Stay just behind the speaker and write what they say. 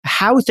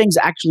how things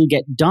actually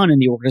get done in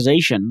the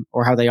organization,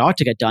 or how they ought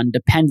to get done,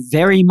 depend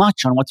very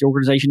much on what the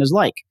organization is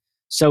like.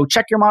 So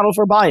check your model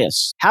for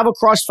bias, have a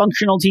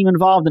cross-functional team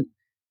involved.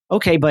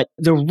 Okay, but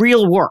the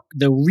real work,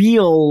 the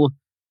real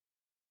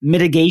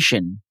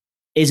mitigation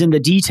is in the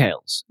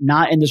details,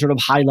 not in the sort of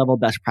high-level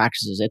best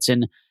practices. It's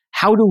in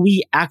how do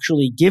we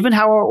actually, given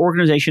how our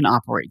organization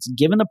operates,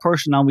 given the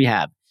personnel we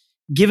have,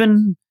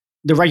 given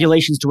the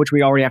regulations to which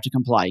we already have to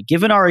comply,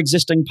 given our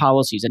existing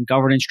policies and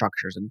governance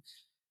structures, and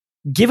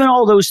given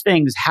all those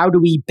things, how do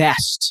we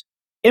best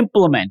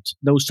implement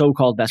those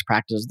so-called best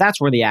practices? That's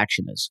where the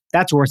action is.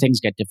 That's where things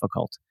get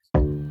difficult.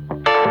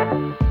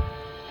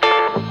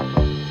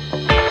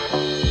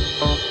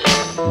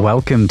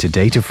 Welcome to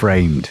Data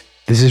Framed.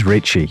 This is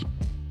Richie.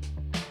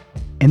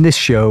 In this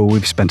show,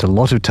 we've spent a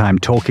lot of time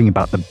talking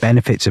about the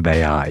benefits of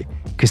AI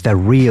because they're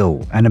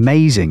real and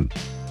amazing.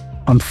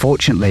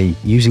 Unfortunately,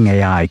 using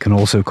AI can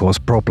also cause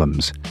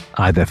problems,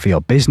 either for your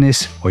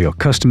business or your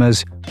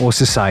customers or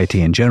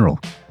society in general.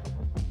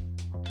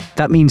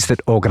 That means that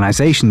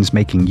organizations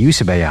making use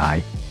of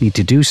AI need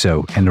to do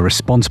so in a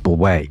responsible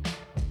way,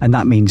 and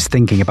that means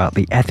thinking about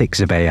the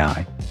ethics of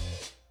AI.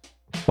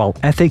 While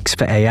ethics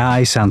for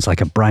AI sounds like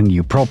a brand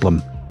new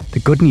problem, the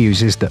good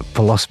news is that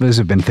philosophers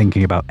have been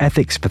thinking about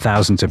ethics for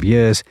thousands of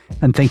years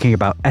and thinking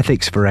about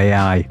ethics for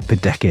AI for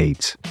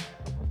decades.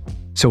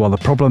 So while the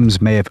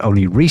problems may have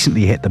only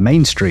recently hit the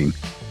mainstream,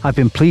 I've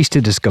been pleased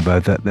to discover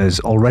that there's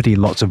already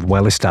lots of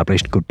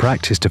well-established good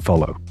practice to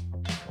follow.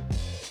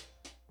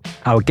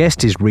 Our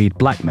guest is Reid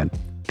Blackman,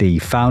 the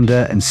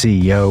founder and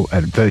CEO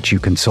at Virtue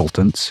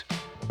Consultants,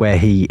 where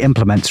he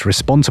implements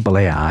responsible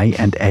AI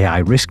and AI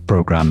risk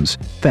programs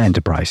for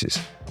enterprises.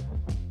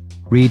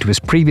 Reid was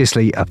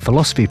previously a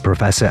philosophy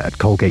professor at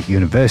Colgate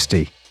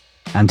University,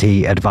 and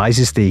he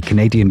advises the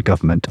Canadian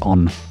government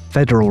on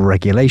federal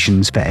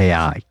regulations for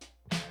AI.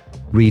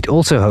 Reid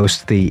also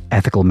hosts the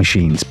Ethical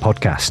Machines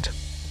podcast.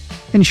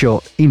 In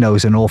short, he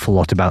knows an awful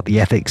lot about the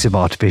ethics of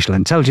artificial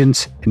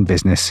intelligence in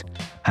business,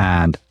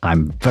 and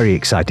I'm very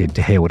excited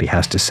to hear what he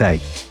has to say.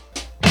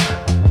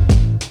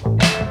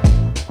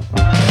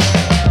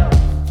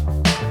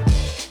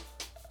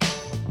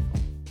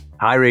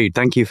 Hi, Reid.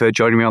 Thank you for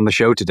joining me on the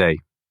show today.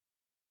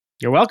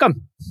 You're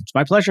welcome. It's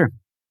my pleasure.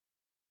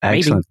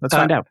 Excellent. Maybe. Let's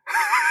find out.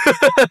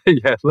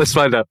 Yeah, let's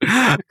find out.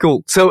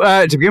 Cool. So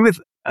to begin with,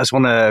 I just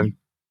want to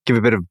give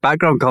a bit of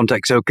background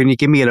context. So can you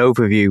give me an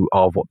overview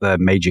of what the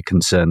major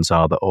concerns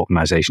are that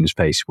organizations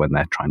face when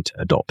they're trying to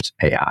adopt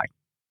AI?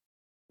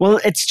 Well,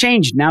 it's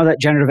changed now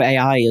that generative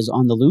AI is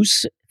on the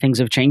loose. Things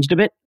have changed a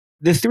bit.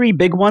 The three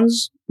big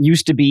ones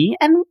used to be,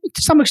 and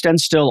to some extent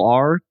still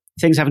are,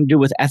 things having to do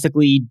with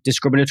ethically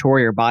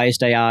discriminatory or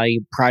biased AI,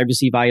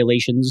 privacy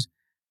violations,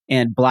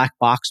 and black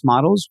box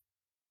models.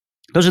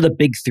 Those are the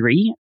big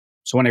three.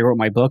 So when I wrote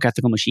my book,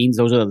 Ethical Machines,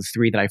 those are the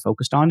three that I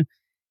focused on.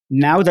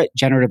 Now that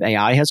generative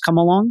AI has come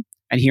along,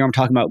 and here I'm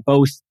talking about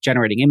both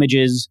generating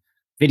images,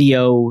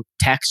 video,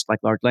 text, like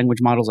large language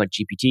models like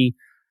GPT,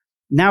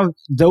 now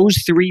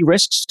those three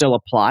risks still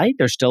apply.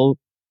 There's still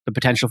the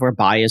potential for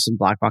bias and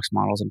black box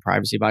models and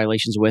privacy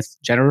violations with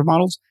generative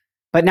models.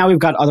 But now we've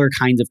got other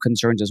kinds of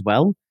concerns as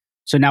well.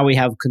 So now we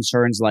have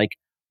concerns like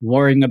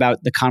worrying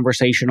about the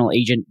conversational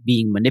agent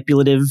being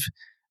manipulative.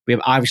 We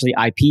have obviously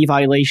IP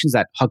violations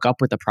that hook up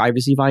with the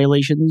privacy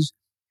violations.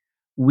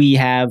 We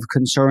have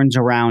concerns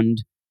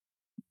around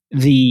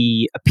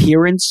the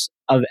appearance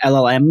of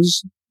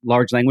LLMs,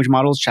 large language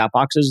models, chat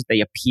boxes. They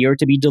appear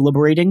to be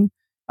deliberating,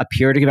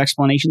 appear to give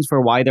explanations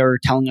for why they're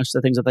telling us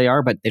the things that they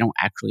are, but they don't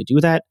actually do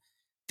that.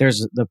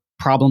 There's the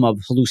problem of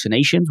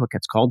hallucinations, what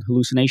gets called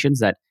hallucinations,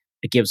 that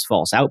it gives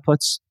false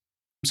outputs.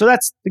 So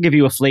that's to give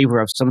you a flavor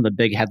of some of the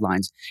big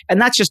headlines.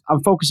 And that's just,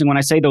 I'm focusing, when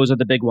I say those are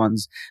the big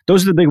ones,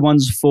 those are the big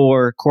ones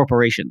for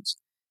corporations.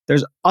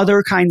 There's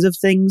other kinds of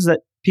things that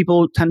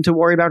people tend to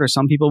worry about, or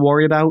some people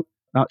worry about.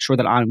 Not sure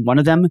that I'm one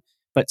of them,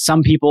 but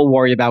some people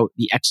worry about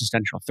the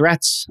existential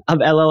threats of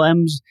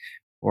LLMs.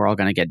 We're all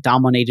going to get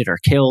dominated or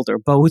killed or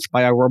both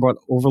by our robot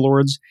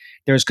overlords.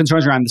 There's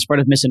concerns around the spread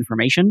of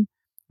misinformation,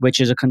 which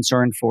is a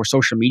concern for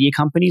social media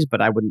companies, but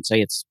I wouldn't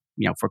say it's,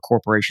 for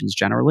corporations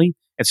generally.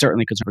 It's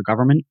certainly a concern for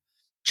government.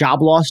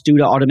 Job loss due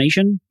to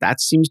automation, that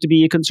seems to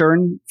be a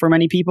concern for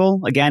many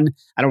people. Again,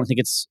 I don't think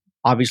it's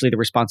obviously the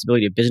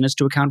responsibility of business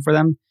to account for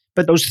them.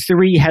 But those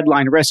three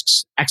headline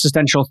risks,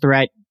 existential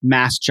threat,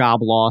 mass job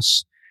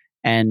loss,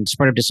 and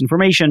spread of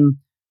disinformation,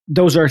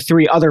 those are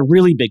three other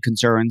really big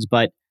concerns,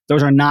 but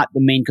those are not the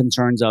main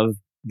concerns of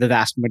the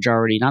vast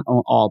majority, not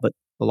all, but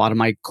a lot of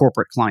my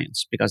corporate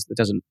clients, because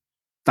it's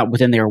not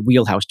within their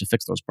wheelhouse to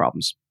fix those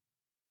problems.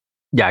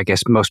 Yeah, I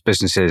guess most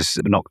businesses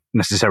are not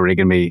necessarily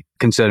going to be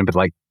concerned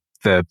with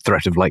the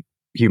threat of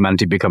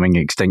humanity becoming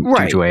extinct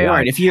due to AI.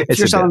 Right. If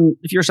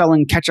you're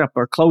selling ketchup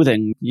or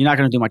clothing, you're not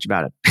going to do much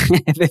about it.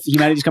 if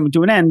humanity's coming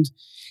to an end,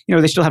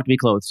 they still have to be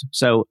clothed.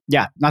 So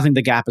yeah, nothing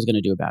the Gap is going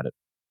to do about it.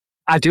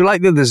 I do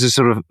like that there's a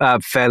sort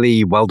of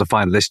fairly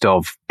well-defined list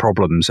of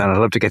problems, and I'd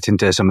love to get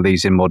into some of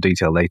these in more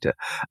detail later.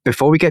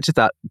 Before we get to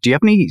that, do you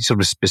have any sort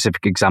of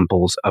specific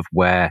examples of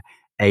where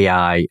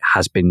AI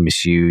has been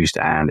misused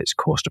and it's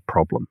caused a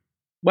problem?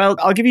 Well,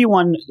 I'll give you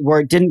one where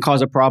it didn't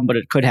cause a problem, but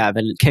it could have,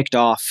 and it kicked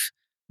off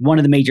one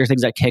of the major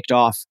things that kicked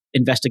off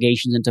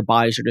investigations into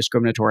bias or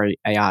discriminatory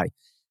AI.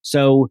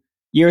 So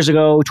years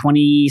ago,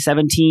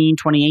 2017,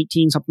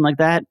 2018, something like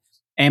that,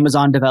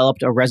 Amazon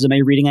developed a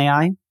resume reading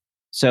AI.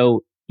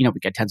 So, we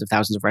get tens of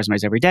thousands of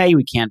resumes every day.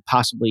 We can't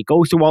possibly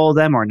go through all of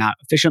them or not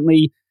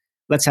efficiently.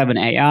 Let's have an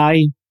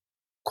AI,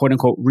 quote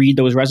unquote, read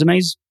those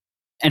resumes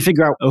and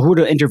figure out who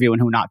to interview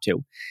and who not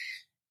to.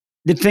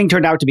 The thing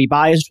turned out to be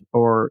biased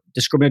or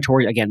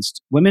discriminatory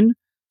against women.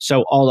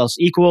 So all else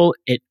equal,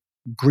 it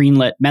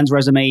greenlit men's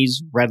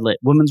resumes, redlit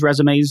women's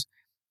resumes,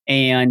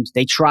 and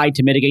they tried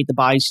to mitigate the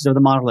biases of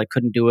the model. They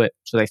couldn't do it,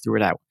 so they threw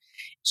it out.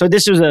 So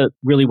this was a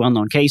really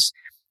well-known case.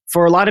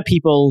 For a lot of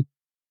people,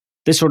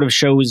 this sort of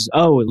shows,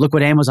 oh, look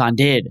what Amazon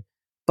did.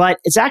 But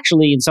it's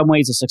actually, in some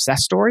ways, a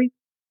success story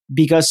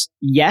because,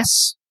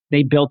 yes,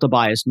 they built a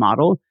biased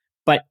model.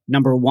 But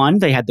number one,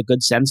 they had the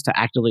good sense to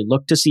actively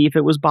look to see if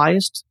it was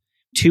biased.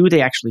 2,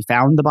 they actually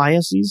found the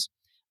biases.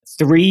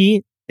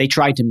 3, they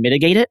tried to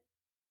mitigate it.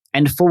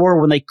 And 4,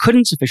 when they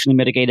couldn't sufficiently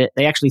mitigate it,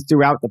 they actually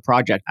threw out the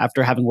project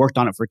after having worked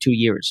on it for 2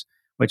 years,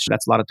 which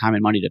that's a lot of time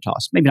and money to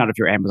toss. Maybe not if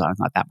you're Amazon, it's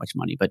not that much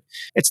money, but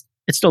it's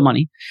still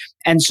money.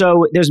 And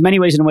so there's many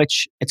ways in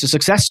which it's a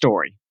success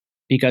story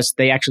because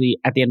they actually,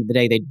 at the end of the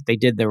day, they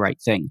did the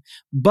right thing.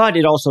 But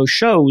it also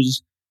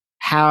shows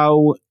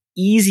how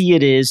easy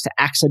it is to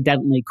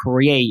accidentally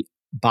create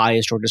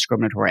biased or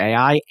discriminatory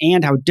AI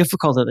and how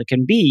difficult it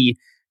can be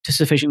to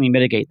sufficiently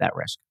mitigate that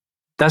risk.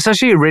 That's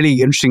actually a really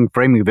interesting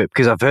framing of it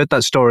because I've heard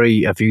that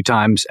story a few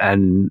times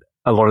and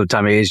a lot of the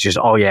time it is just,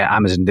 oh yeah,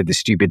 Amazon did this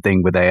stupid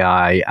thing with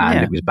AI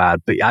and it was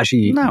bad. But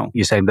actually,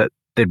 you're saying that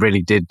they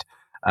really did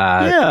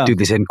do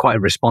this in quite a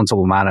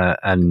responsible manner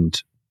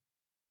and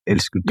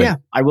it's good. Yeah,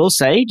 I will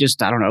say,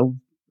 I don't know,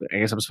 I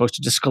guess I'm supposed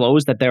to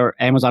disclose that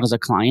Amazon is a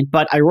client,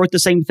 but I wrote the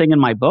same thing in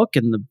my book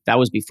and that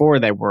was before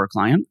they were a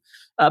client.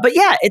 But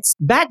yeah, it's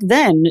back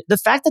then, the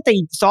fact that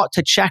they thought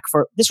to check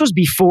this was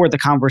before the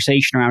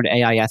conversation around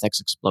AI ethics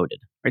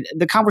exploded. Right?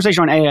 The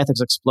conversation around AI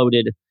ethics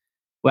exploded,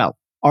 well,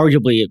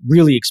 arguably it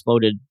really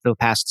exploded the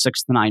past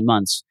 6 to 9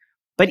 months.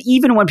 But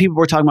even when people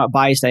were talking about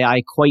biased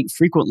AI quite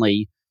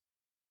frequently,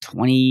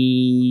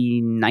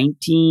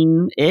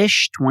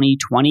 2019-ish,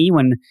 2020,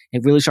 when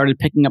it really started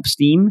picking up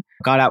steam,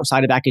 got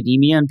outside of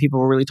academia and people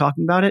were really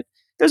talking about it.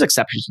 There's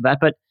exceptions to that,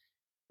 but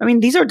I mean,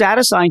 these are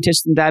data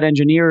scientists and data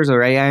engineers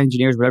or AI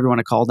engineers, whatever you want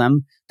to call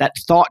them, that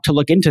thought to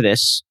look into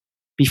this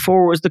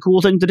before it was the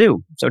cool thing to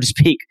do, so to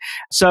speak.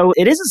 So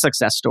it is a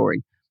success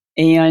story.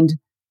 And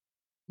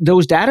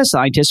those data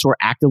scientists were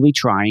actively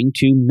trying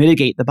to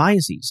mitigate the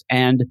biases.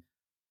 And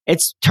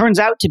it turns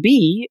out to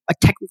be a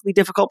technically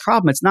difficult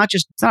problem. It's not a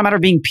matter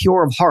of being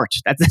pure of heart.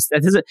 That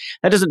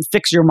doesn't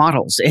fix your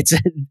models.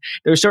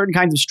 There are certain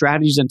kinds of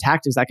strategies and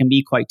tactics that can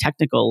be quite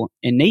technical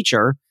in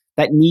nature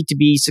that need to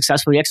be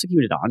successfully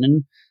executed on.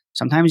 And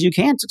sometimes you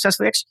can't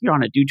successfully execute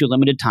on it due to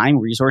limited time,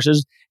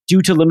 resources,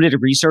 due to limited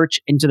research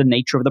into the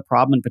nature of the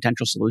problem and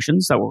potential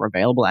solutions that were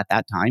available at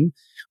that time.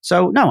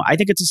 So no, I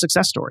think it's a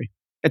success story.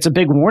 It's a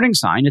big warning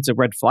sign. It's a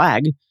red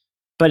flag,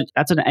 but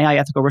that's an AI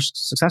ethical risk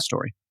success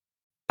story.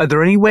 Are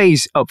there any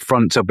ways up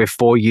front, so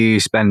before you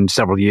spend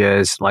several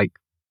years like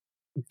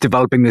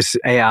developing this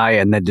AI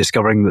and then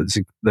discovering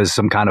that there's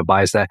some kind of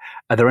bias there,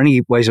 are there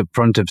any ways up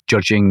front of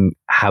judging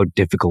how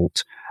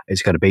difficult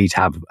it's going to be to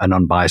have an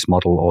unbiased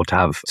model or to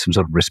have some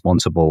sort of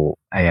responsible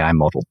AI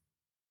model?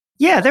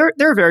 Yeah, there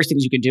are various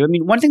things you can do. I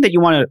mean, one thing that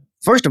you want to,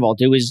 first of all,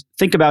 do is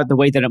think about the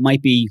way that it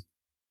might be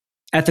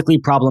ethically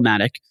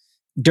problematic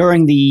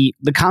during the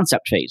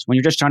concept phase, when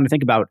you're just trying to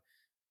think about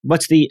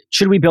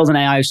should we build an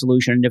AI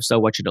solution? And if so,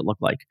 what should it look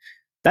like?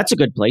 That's a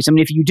good place. I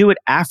mean, if you do it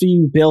after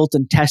you built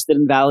and tested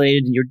and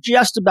validated and you're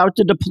just about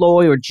to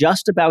deploy or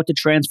just about to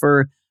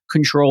transfer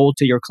control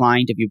to your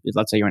client,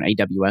 let's say you're in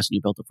AWS and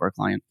you built it for a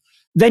client,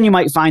 then you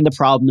might find the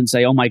problem and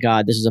say, oh my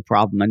God, this is a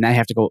problem. And they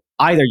have to go,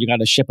 either you got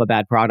to ship a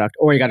bad product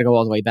or you got to go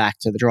all the way back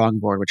to the drawing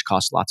board, which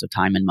costs lots of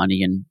time and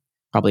money and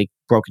probably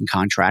broken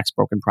contracts,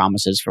 broken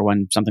promises for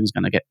when something's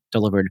going to get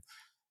delivered.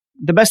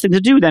 The best thing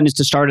to do then is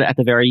to start it at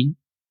the very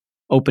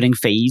opening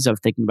phase of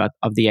thinking about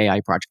of the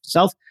AI project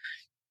itself.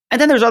 And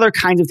then there's other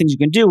kinds of things you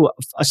can do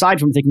aside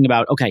from thinking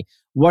about, okay,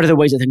 what are the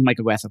ways that things might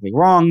go ethically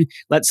wrong?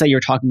 Let's say you're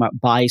talking about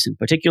bias in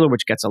particular,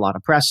 which gets a lot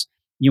of press.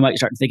 You might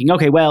start thinking,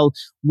 okay, well,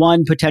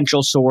 one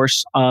potential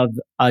source of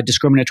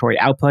discriminatory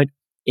output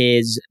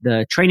is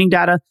the training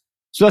data.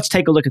 So let's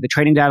take a look at the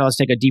training data. Let's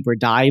take a deeper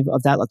dive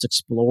of that. Let's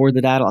explore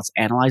the data. Let's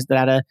analyze the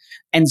data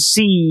and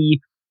see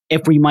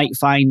if we might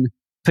find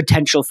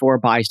potential for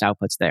biased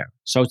outputs there.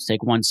 So to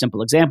take one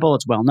simple example,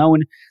 it's well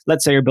known.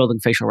 Let's say you're building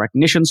facial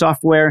recognition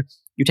software.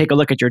 You take a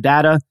look at your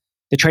data.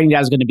 The training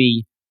data is going to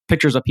be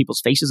pictures of people's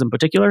faces in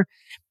particular.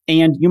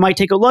 And you might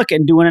take a look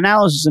and do an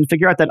analysis and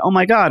figure out that, oh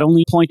my God,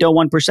 only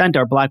 0.01%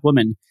 are Black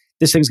women.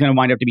 This thing's going to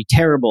wind up to be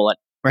terrible at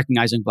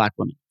recognizing Black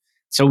women.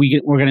 So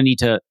we're going to need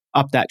to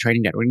up that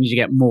training data. We're going to need to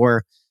get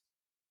more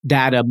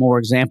data, more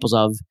examples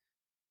of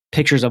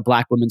pictures of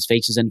Black women's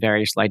faces in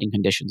various lighting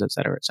conditions, et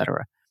cetera, et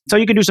cetera. So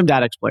you can do some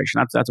data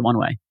exploration. That's one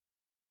way.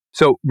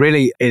 So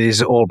really, it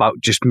is all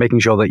about just making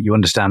sure that you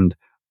understand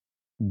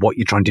what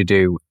you're trying to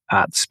do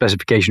at the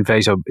specification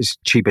phase. So it's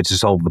cheaper to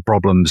solve the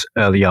problems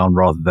early on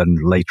rather than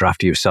later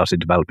after you've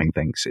started developing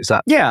things. Is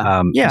that?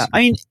 Yeah. I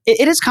mean,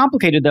 it is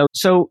complicated though.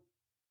 So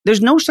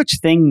there's no such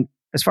thing,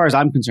 as far as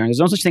I'm concerned, there's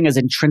no such thing as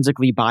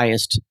intrinsically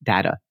biased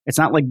data. It's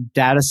not like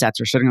data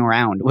sets are sitting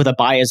around with a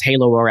bias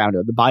halo around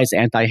it, the bias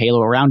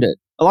anti-halo around it.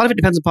 A lot of it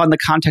depends upon the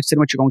context in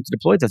which you're going to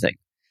deploy the thing.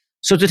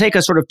 So to take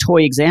a sort of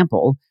toy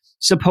example,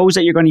 suppose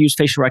that you're going to use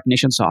facial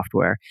recognition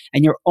software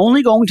and you're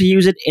only going to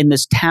use it in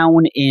this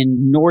town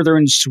in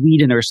northern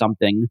Sweden or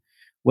something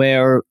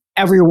where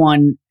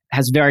everyone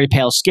has very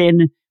pale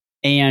skin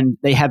and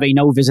they have a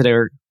no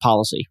visitor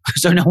policy.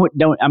 So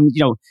I'm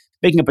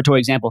making up a toy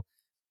example.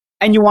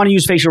 And you want to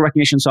use facial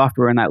recognition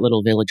software in that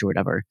little village or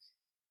whatever.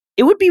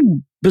 It would be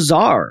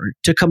bizarre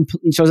to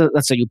so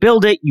let's say you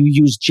build it, you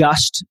use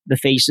just the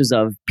faces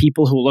of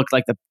people who look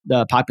like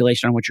the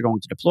population on which you're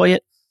going to deploy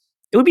it.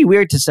 It would be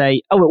weird to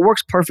say, oh, it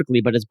works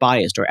perfectly, but it's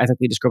biased or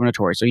ethically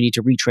discriminatory. So you need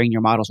to retrain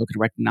your model so it can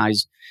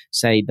recognize,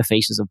 say, the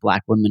faces of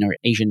Black women or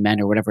Asian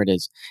men or whatever it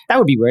is. That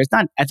would be weird. It's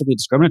not ethically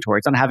discriminatory.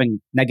 It's not having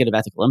negative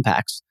ethical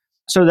impacts.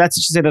 So that's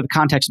to say that the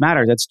context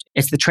matters.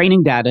 It's the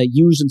training data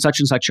used in such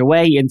and such a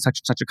way, in such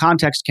and such a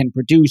context, can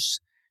produce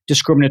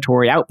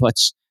discriminatory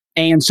outputs.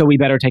 And so we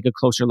better take a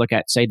closer look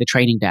at, say, the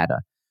training data,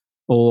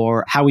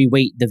 or how we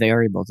weight the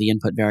variable, the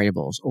input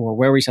variables, or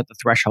where we set the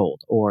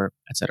threshold, or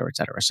et cetera, et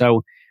cetera.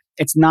 So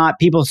it's not,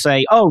 people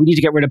say, oh, we need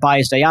to get rid of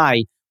biased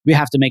AI. We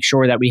have to make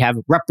sure that we have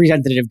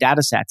representative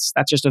data sets.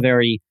 That's just a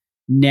very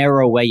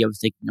narrow way of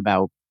thinking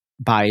about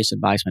bias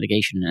and bias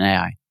mitigation in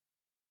AI.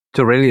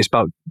 So really it's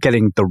about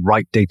getting the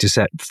right data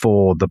set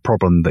for the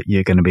problem that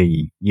you're going to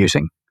be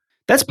using.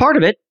 That's part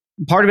of it.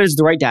 Part of it is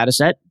the right data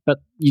set, but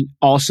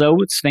also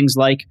it's things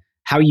like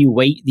how you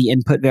weight the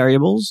input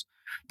variables.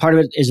 Part of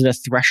it is the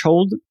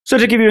threshold. So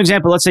to give you an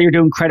example, let's say you're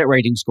doing credit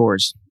rating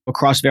scores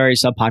across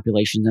various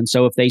subpopulations. And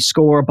so if they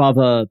score above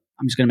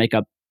I'm just going to make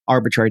up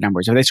arbitrary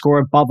numbers. If they score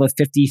above a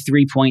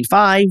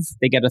 53.5,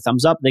 they get a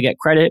thumbs up, they get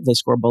credit. If they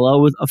score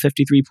below a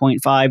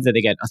 53.5, then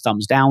they get a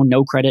thumbs down,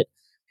 no credit.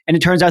 And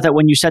it turns out that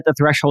when you set the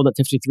threshold at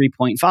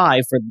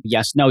 53.5 for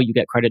yes, no, you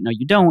get credit, no,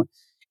 you don't,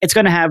 it's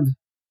going to have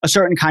a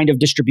certain kind of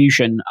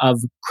distribution of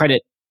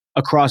credit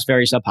across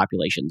various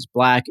subpopulations: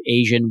 Black,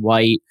 Asian,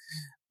 white,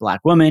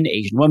 Black women,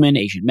 Asian men,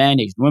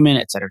 Asian women,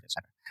 et cetera, et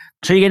cetera.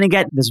 So you're going to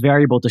get this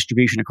variable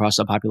distribution across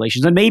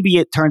subpopulations. And maybe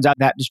it turns out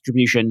that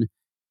distribution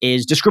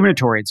is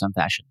discriminatory in some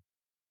fashion.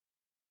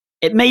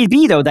 It may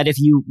be, though, that if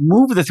you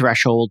move the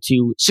threshold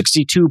to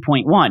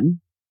 62.1,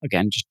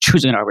 again, just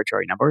choosing an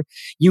arbitrary number,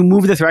 you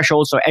move the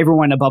threshold so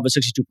everyone above a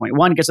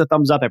 62.1 gets a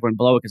thumbs up, everyone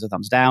below it gets a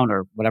thumbs down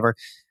or whatever.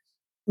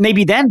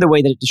 Maybe then the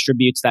way that it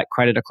distributes that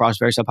credit across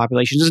various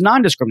subpopulations is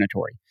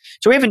non-discriminatory.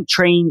 So we haven't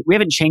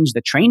changed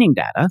the training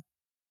data.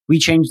 We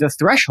changed the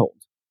threshold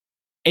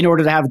in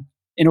order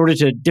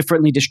to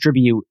differently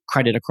distribute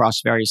credit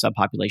across various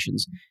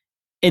subpopulations.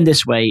 In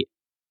this way,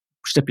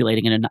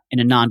 stipulating in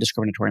a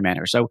non-discriminatory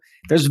manner. So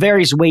there's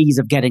various ways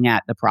of getting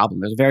at the problem.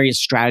 There's various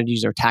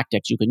strategies or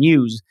tactics you can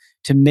use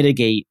to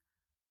mitigate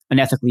an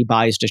ethically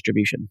biased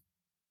distribution.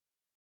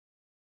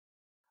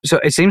 So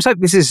it seems like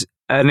this is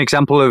an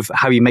example of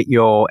how you make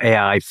your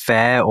AI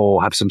fair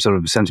or have some sort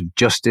of sense of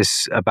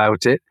justice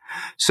about it.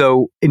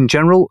 So in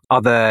general,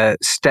 are there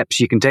steps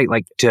you can take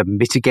like to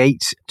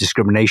mitigate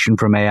discrimination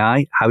from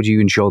AI? How do you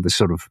ensure this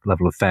sort of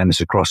level of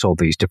fairness across all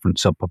these different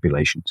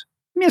subpopulations?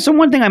 Yeah, so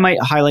one thing I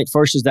might highlight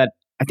first is that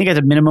I think at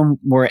a minimum,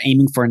 we're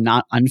aiming for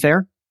not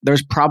unfair.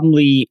 There's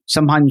probably,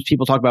 sometimes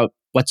people talk about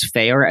what's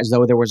fair as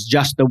though there was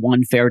just the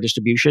one fair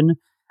distribution.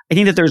 I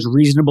think that there's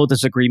reasonable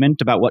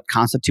disagreement about what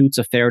constitutes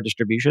a fair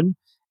distribution.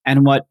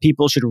 And what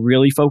people should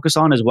really focus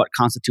on is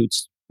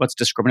what's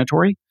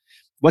discriminatory,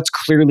 what's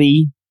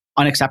clearly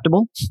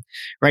unacceptable,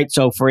 right?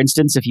 So for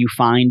instance, if you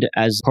find,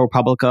 as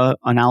ProPublica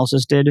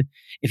analysis did,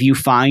 if you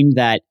find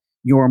that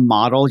your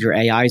model, your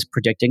AI is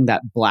predicting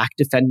that Black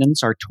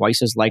defendants are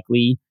twice as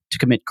likely to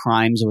commit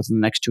crimes within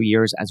the next 2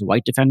 years as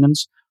white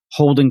defendants,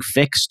 holding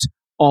fixed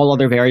all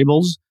other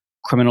variables,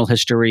 criminal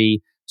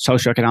history,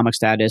 socioeconomic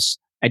status,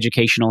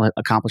 educational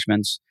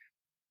accomplishments.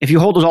 If you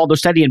hold all those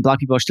steady and Black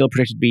people are still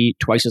predicted to be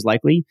twice as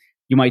likely,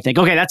 you might think,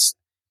 okay,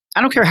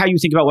 I don't care how you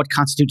think about what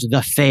constitutes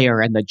the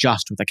fair and the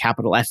just with a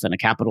capital F and a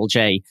capital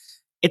J.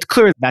 It's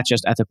clear that's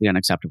just ethically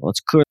unacceptable. It's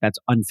clear that's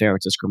unfair,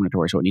 it's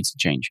discriminatory, so it needs to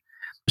change.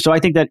 So I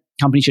think that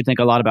companies should think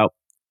a lot about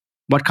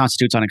what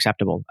constitutes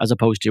unacceptable as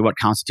opposed to what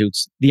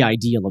constitutes the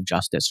ideal of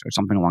justice or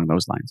something along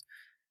those lines.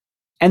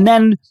 And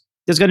then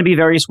there's going to be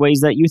various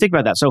ways that you think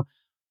about that. So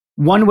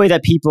one way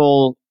that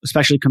people,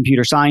 especially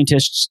computer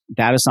scientists,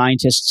 data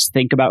scientists,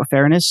 think about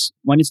fairness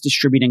when it's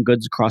distributing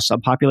goods across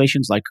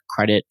subpopulations like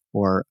credit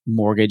or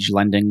mortgage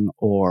lending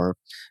or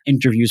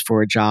interviews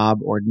for a job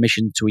or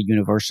admission to a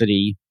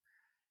university,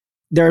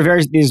 there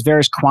are these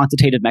various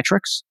quantitative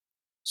metrics.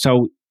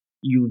 So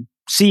you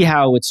see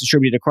how it's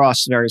distributed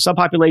across various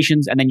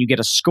subpopulations, and then you get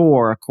a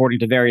score according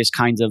to various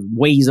kinds of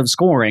ways of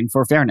scoring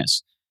for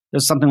fairness.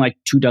 There's something like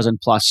 24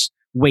 plus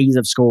ways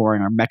of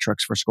scoring or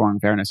metrics for scoring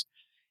fairness.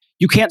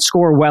 you can't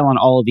score well on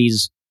all of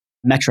these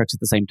metrics at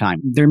the same time.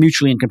 They're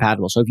mutually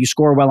incompatible. So if you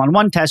score well on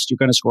one test, you're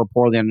going to score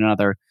poorly on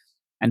another,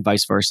 and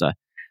vice versa.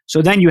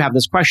 So then you have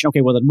this question,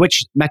 okay, well then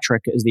which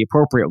metric is the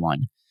appropriate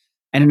one?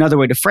 And another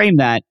way to frame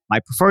that, my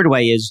preferred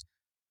way, is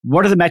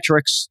what are the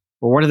metrics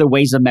or what are the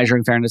ways of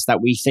measuring fairness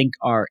that we think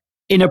are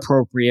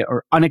inappropriate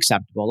or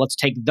unacceptable? Let's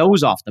take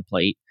those off the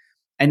plate.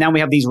 And now we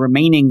have these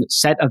remaining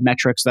set of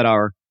metrics that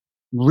are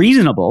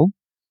reasonable.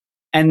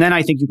 And then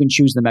I think you can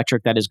choose the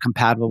metric that is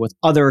compatible with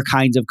other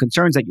kinds of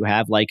concerns that you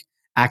have, like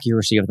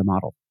accuracy of the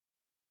model.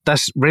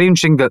 That's really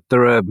interesting that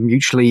there are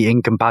mutually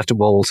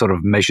incompatible sort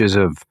of measures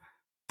of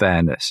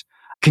fairness.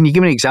 Can you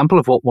give me an example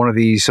of what one of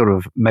these sort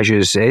of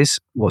measures is?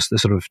 What's the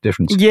sort of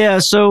difference? Yeah,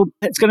 so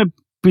it's going to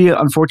be,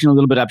 unfortunately, a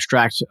little bit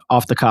abstract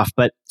off the cuff,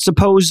 but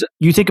suppose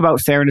you think about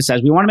fairness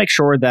as we want to make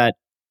sure that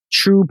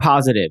true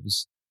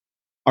positives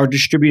are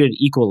distributed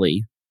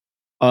equally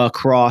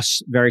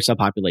across various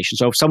subpopulations.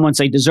 So if someone,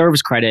 say,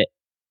 deserves credit,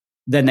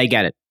 then they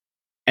get it.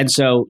 And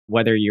so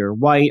whether you're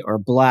white or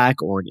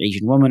black or an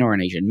Asian woman or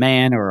an Asian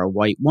man or a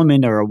white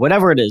woman or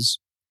whatever it is,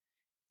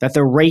 that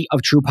the rate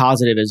of true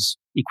positive is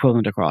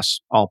equivalent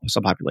across all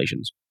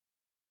subpopulations.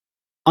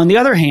 On the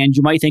other hand,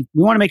 you might think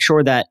we want to make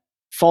sure that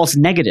false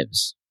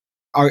negatives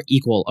are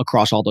equal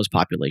across all those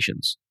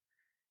populations.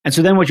 And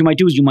so then what you might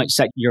do is you might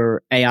set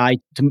your AI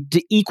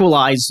to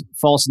equalize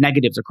false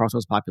negatives across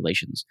those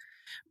populations.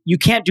 You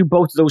can't do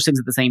both of those things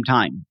at the same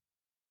time.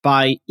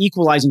 By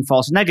equalizing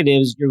false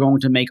negatives, you're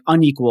going to make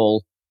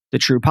unequal the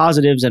true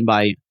positives. And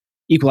by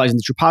equalizing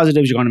the true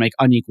positives, you're going to make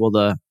unequal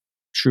the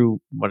true,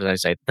 what did I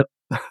say? The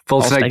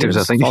false negatives,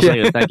 I think. False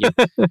negatives, thank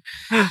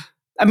you.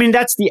 I mean,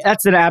 that's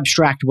an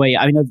abstract way.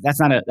 I mean, that's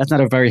not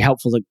a very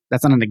helpful,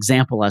 that's not an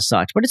example as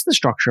such, but it's the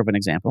structure of an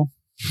example.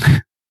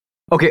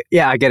 Okay,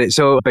 yeah, I get it.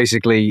 So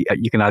basically,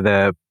 you can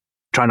either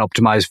try and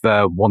optimize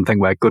for one thing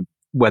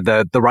where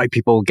the right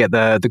people get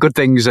the good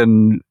things,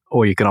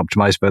 or you can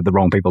optimize for the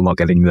wrong people not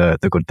getting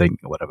the good thing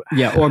or whatever.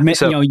 Yeah, or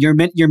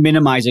you're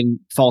minimizing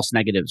false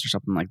negatives or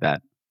something like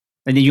that,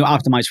 and then you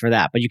optimize for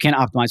that, but you can't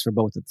optimize for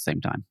both at the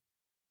same time.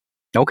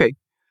 Okay.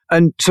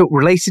 And so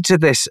related to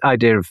this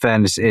idea of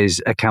fairness is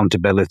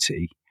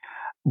accountability.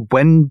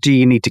 When do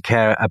you need to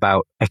care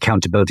about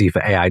accountability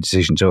for AI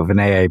decisions? So if an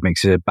AI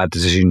makes a bad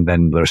decision,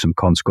 then there are some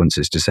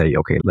consequences to say,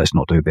 okay, let's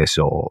not do this,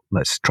 or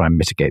let's try and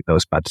mitigate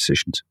those bad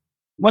decisions.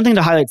 One thing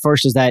to highlight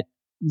first is that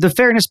the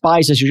fairness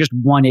biases are just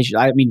one issue.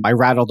 I mean, I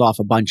rattled off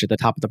a bunch at the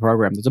top of the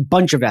program. There's a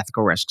bunch of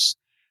ethical risks.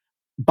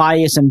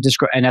 Bias and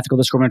ethical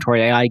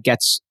discriminatory AI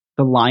gets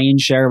the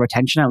lion's share of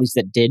attention, at least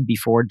it did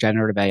before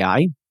generative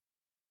AI.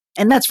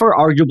 And that's for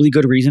arguably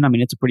good reason. I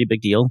mean, it's a pretty big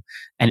deal,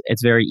 and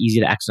it's very easy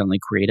to accidentally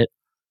create it.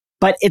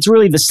 But it's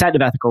really the set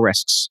of ethical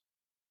risks.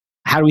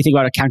 How do we think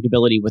about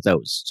accountability with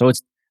those? So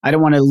I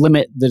don't want to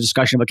limit the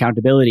discussion of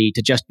accountability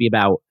to just be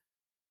about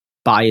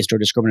biased or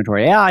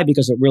discriminatory AI,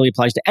 because it really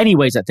applies to any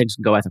ways that things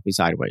can go ethically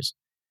sideways.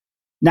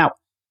 Now,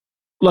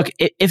 look,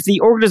 if the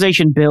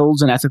organization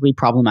builds an ethically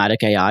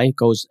problematic AI,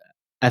 goes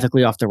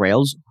ethically off the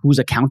rails, who's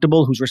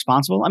accountable, who's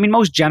responsible? I mean,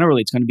 most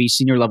generally, it's going to be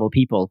senior level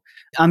people.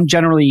 I'm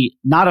generally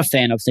not a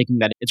fan of thinking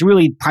that it's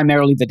really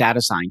primarily the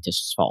data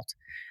scientist's fault.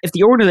 If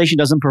the organization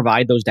doesn't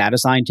provide those data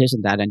scientists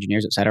and data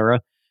engineers, et cetera,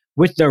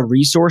 with the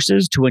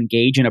resources to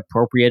engage in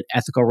appropriate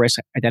ethical risk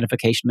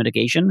identification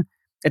mitigation,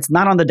 it's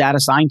not on the data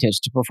scientists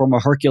to perform a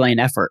Herculean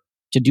effort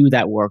to do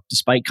that work,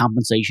 despite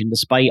compensation,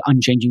 despite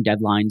unchanging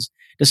deadlines,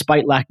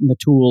 despite lacking the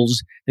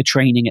tools, the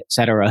training, et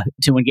cetera,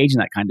 to engage in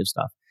that kind of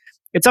stuff.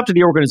 It's up to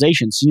the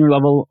organization, senior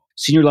level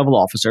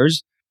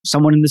officers,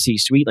 someone in the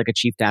C-suite, like a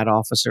chief data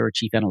officer, a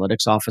chief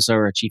analytics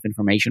officer, a chief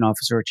information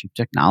officer, a chief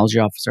technology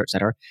officer, et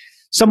cetera.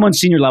 Someone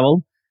senior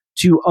level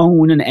to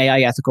own an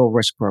AI ethical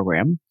risk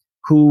program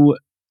who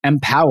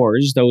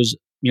empowers those,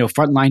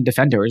 frontline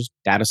defenders,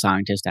 data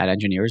scientists, data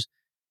engineers,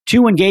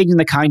 to engage in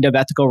the kind of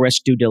ethical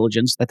risk due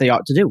diligence that they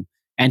ought to do,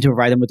 and to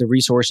provide them with the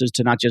resources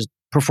to not just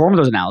perform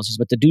those analyses,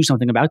 but to do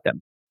something about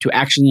them, to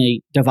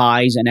actually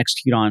devise and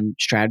execute on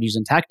strategies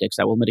and tactics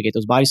that will mitigate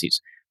those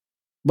biases.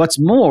 What's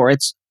more,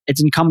 it's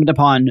incumbent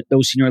upon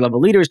those senior level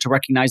leaders to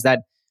recognize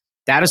that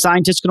data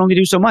scientists can only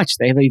do so much.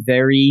 They have a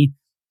very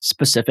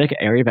specific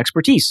area of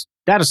expertise,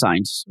 data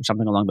science or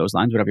something along those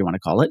lines, whatever you want to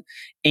call it.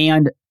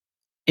 And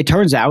it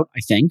turns out, I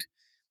think,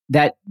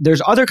 that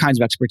there's other kinds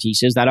of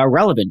expertises that are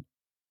relevant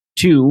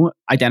to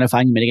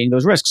identifying and mitigating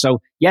those risks. So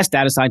yes,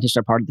 data scientists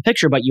are part of the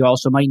picture, but you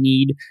also might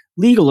need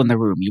legal in the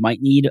room. You might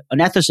need an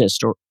ethicist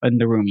in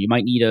the room. You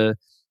might need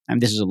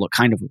this is a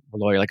kind of a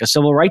lawyer, like a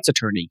civil rights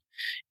attorney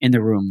in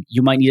the room.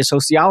 You might need a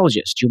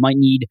sociologist. You might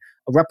need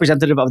a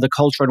representative of the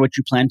culture in which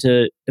you plan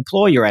to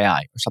deploy your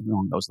AI or something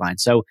along those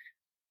lines. So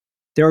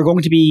there are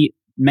going to be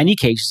many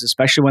cases,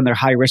 especially when they're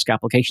high-risk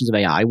applications of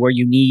AI, where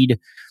you need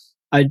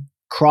a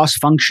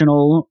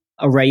cross-functional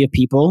array of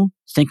people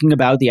thinking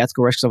about the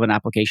ethical risks of an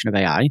application of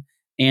AI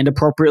and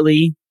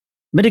appropriately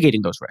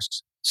mitigating those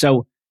risks.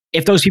 So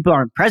if those people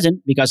aren't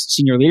present because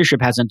senior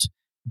leadership hasn't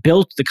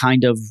built the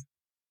kind of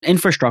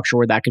infrastructure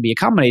where that can be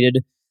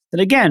accommodated, then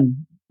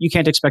again, you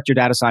can't expect your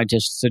data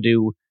scientists to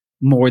do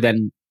more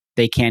than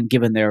they can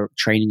given their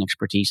training,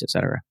 expertise, et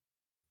cetera.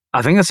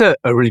 I think that's a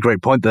really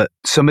great point, that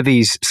some of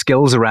these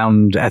skills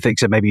around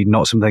ethics are maybe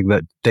not something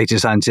that data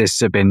scientists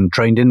have been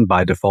trained in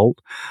by default.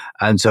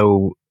 And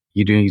so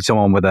you do need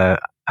someone with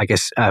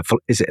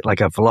is it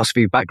like a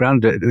philosophy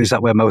background? Is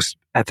that where most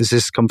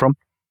ethicists come from?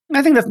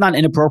 I think that's not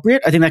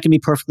inappropriate. I think that can be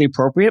perfectly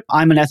appropriate.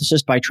 I'm an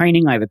ethicist by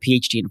training. I have a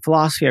PhD in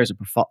philosophy. I was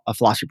a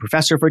philosophy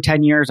professor for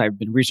 10 years. I've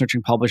been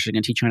researching, publishing,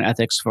 and teaching on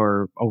ethics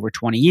for over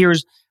 20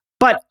 years.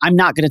 But I'm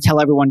not going to tell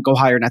everyone, go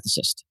hire an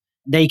ethicist.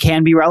 They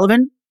can be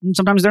relevant, and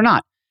sometimes they're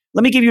not.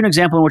 Let me give you an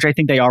example in which I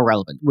think they are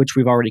relevant, which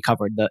we've already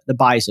covered, the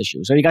bias issue.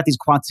 So you got these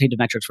quantitative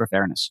metrics for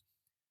fairness,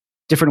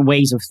 different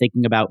ways of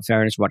thinking about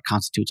fairness, what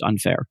constitutes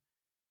unfair.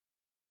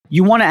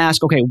 You want to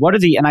ask, okay, what are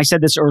the, and I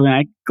said this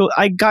earlier,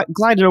 I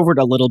glided over it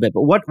a little bit,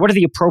 but what are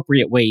the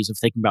appropriate ways of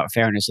thinking about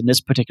fairness in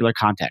this particular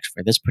context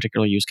for this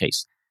particular use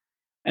case?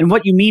 And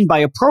what you mean by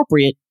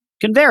appropriate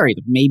can vary.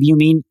 Maybe you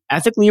mean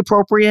ethically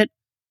appropriate,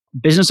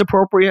 business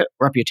appropriate,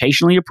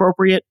 reputationally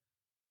appropriate,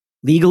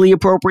 legally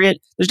appropriate.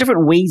 There's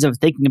different ways of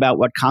thinking about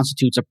what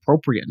constitutes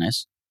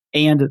appropriateness.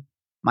 And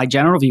my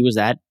general view is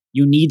that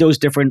you need those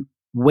different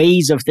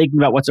ways of thinking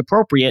about what's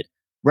appropriate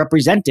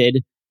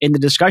represented in the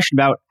discussion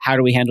about how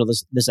do we handle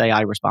this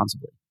AI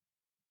responsibly.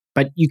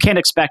 But you can't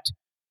expect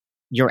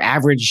your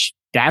average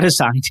data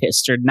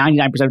scientist or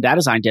 99% of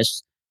data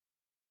scientists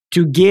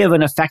to give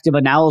an effective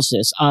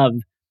analysis of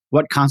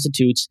what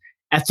constitutes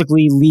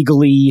ethically,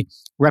 legally,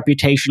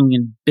 reputationally,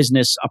 and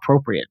business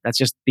appropriate. That's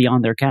just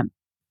beyond their ken.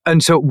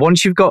 And so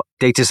once you've got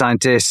data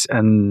scientists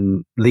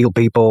and legal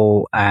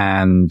people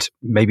and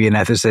maybe an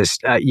ethicist,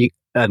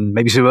 and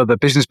maybe some other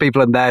business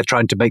people, and they're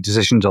trying to make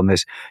decisions on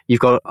this, you've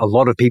got a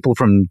lot of people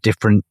from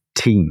different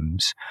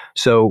teams.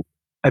 So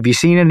have you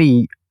seen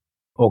any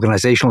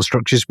organizational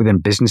structures within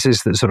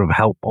businesses that sort of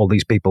help all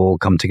these people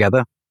come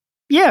together?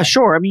 Yeah,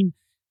 sure. I mean,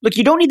 look,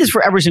 you don't need this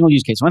for every single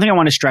use case. One thing I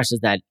want to stress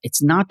is that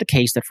it's not the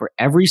case that for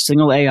every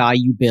single AI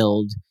you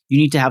build, you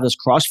need to have this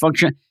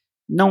cross-function.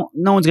 No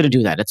one's going to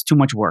do that. It's too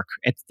much work.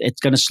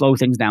 It's going to slow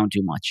things down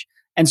too much.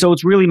 And so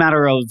it's really a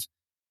matter of,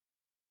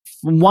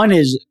 one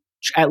is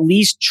at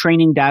least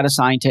training data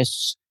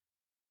scientists,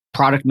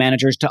 product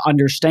managers to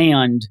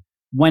understand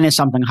when is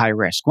something high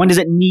risk. When does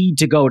it need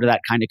to go to that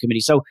kind of committee?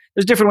 So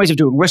there's different ways of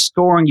doing risk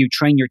scoring. You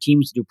train your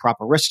teams to do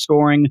proper risk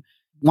scoring.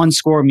 One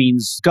score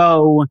means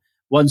go.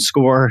 One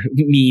score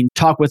means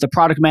talk with the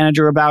product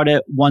manager about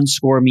it. One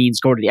score means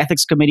go to the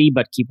ethics committee,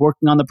 but keep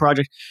working on the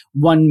project.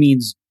 One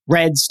means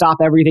red, stop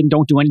everything,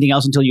 don't do anything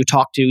else until you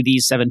talk to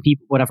these 7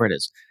 people, whatever it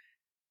is.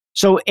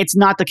 So it's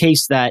not the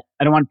case that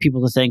I don't want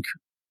people to think,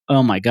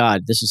 oh my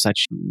God, this is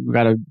we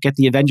got to get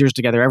the Avengers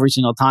together every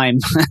single time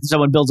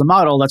someone builds a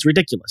model. That's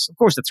ridiculous. Of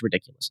course, that's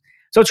ridiculous.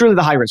 So it's really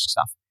the high risk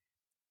stuff.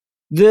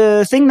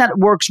 The thing that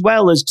works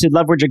well is to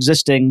leverage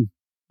existing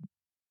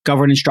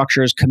governance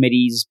structures,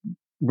 committees,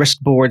 risk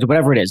boards,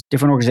 whatever it is.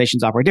 Different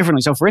organizations operate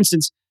differently. So for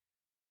instance,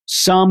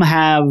 some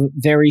have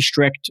very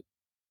strict,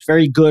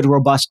 very good,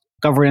 robust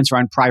governance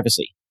around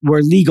privacy,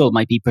 where legal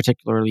might be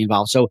particularly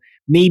involved. So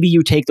maybe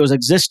you take those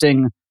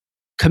existing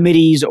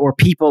committees or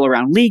people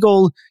around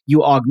legal,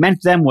 you augment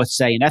them with,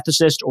 say, an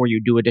ethicist, or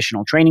you do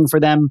additional training for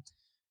them,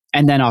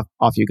 and then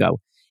off you go.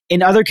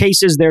 In other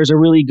cases, there's a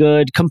really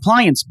good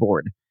compliance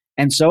board.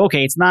 And so,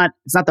 okay, it's not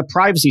the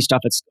privacy stuff,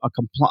 it's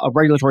a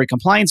regulatory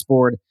compliance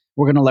board.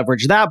 We're going to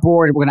leverage that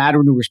board. We're going to add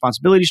new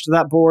responsibilities to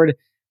that board.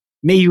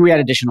 Maybe we add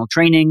additional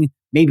training.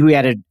 Maybe we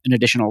added an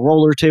additional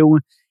role or two.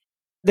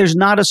 There's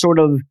not a sort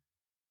of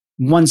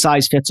one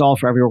size fits all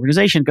for every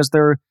organization, because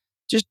they're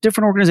just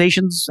different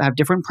organizations have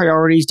different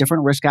priorities,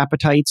 different risk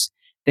appetites.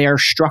 They are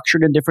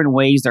structured in different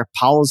ways. Their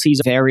policies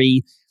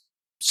vary.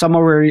 Some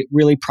are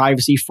really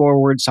privacy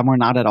forward, some are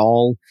not at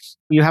all.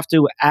 You have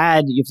to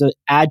add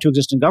to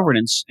existing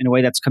governance in a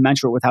way that's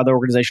commensurate with how the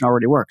organization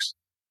already works.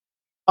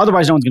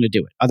 Otherwise, no one's going to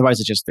do it. Otherwise,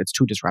 it's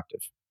too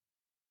disruptive.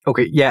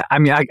 Okay, yeah. I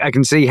mean, I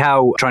can see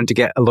how trying to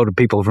get a lot of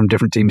people from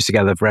different teams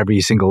together for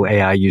every single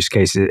AI use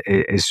case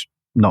is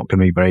not going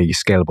to be very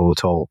scalable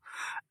at all.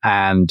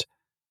 And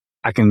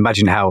I can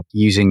imagine how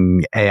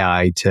using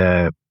AI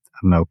to,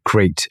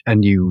 create a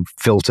new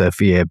filter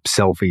for your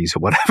selfies or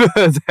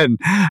whatever, then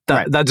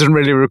that doesn't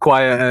really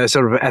require a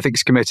sort of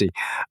ethics committee.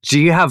 Do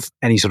you have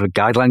any sort of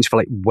guidelines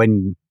for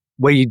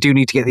where you do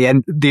need to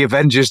get the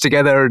Avengers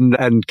together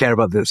and care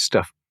about this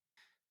stuff?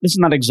 This is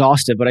not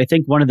exhaustive, but I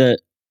think one of the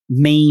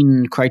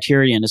main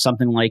criterion is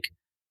something like,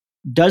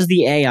 does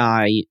the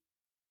AI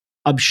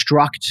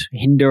obstruct,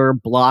 hinder,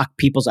 block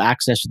people's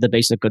access to the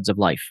basic goods of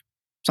life?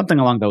 Something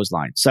along those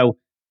lines. So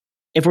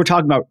if we're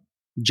talking about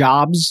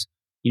jobs,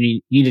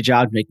 you need a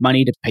job to make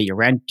money, to pay your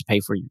rent, to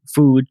pay for your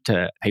food,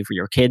 to pay for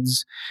your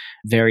kids,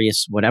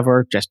 various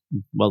whatever,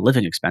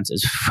 living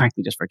expenses,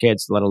 frankly, just for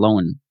kids, let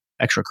alone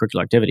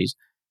extracurricular activities.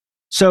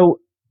 So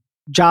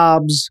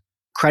jobs,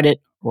 credit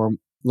or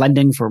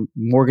lending for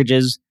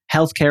mortgages,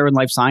 healthcare and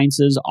life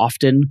sciences,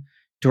 often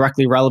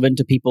directly relevant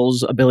to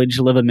people's ability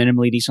to live a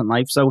minimally decent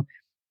life. So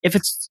if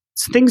it's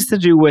things to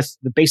do with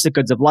the basic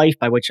goods of life,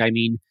 by which I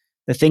mean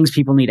the things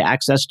people need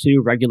access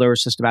to, regular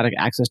systematic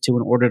access to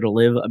in order to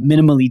live a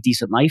minimally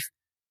decent life,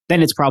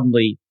 then it's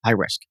probably high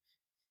risk.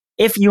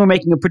 If you were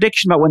making a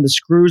prediction about when the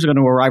screws are going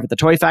to arrive at the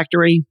toy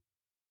factory,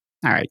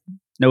 all right,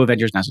 no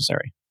Avengers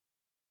necessary.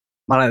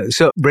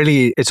 So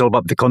really, it's all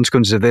about the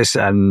consequences of this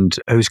and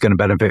who's going to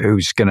benefit,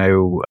 who's going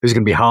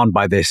to be harmed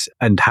by this,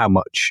 and how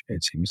much.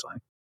 It seems like.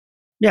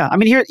 Yeah, I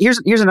mean,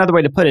 here's another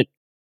way to put it.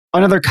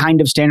 Another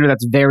kind of standard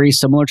that's very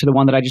similar to the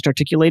one that I just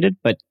articulated,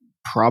 but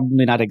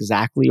probably not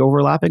exactly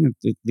overlapping,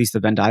 at least the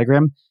Venn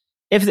diagram.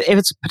 If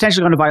it's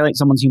potentially going to violate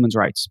someone's human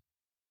rights,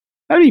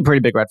 that would be a pretty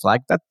big red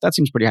flag. That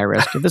seems pretty high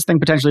risk. If this thing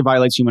potentially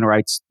violates human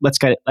rights, let's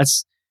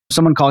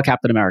someone call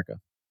Captain America.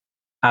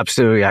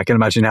 Absolutely. I can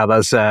imagine how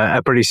that's a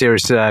pretty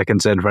serious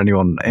concern for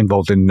anyone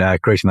involved in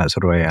creating that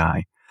sort of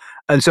AI.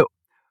 And so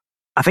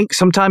I think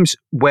sometimes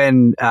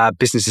when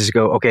businesses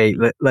go, okay,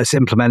 let's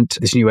implement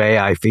this new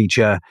AI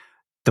feature,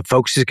 the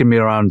focus is going to be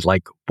around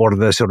like, what are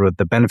the sort of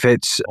the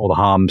benefits or the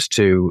harms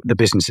to the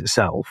business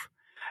itself?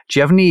 Do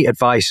you have any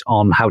advice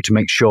on how to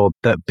make sure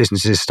that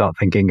businesses start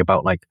thinking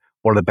about like,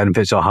 what are the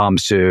benefits or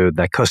harms to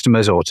their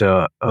customers or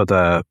to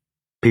other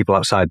people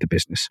outside the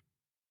business?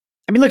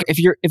 I mean, look, if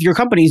your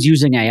company is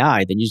using AI,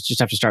 then you just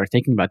have to start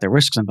thinking about the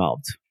risks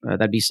involved.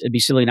 It'd be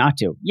silly not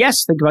to.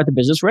 Yes, think about the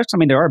business risks. I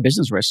mean, there are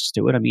business risks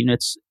to it. I mean,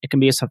 it can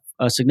be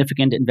a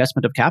significant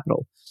investment of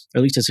capital, or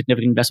at least a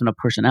significant investment of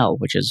personnel,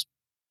 which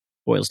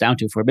boils down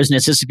to for a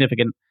business is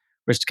significant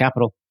risk to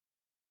capital.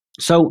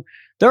 So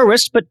there are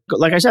risks, but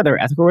like I said, there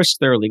are ethical risks,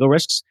 there are legal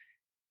risks.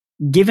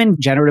 Given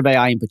generative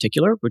AI in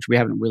particular, which we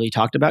haven't really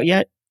talked about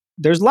yet,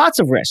 there's lots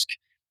of risk.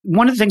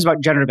 One of the things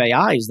about generative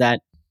AI is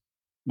that,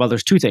 well,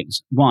 there's two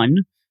things. One,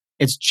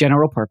 it's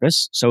general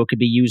purpose, so it could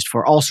be used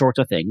for all sorts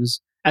of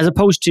things, as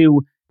opposed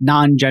to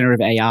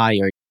non-generative AI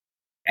or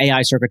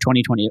AI circa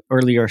 2020,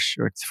 earlier,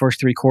 or the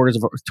first 3 quarters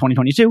of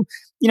 2022.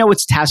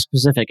 It's task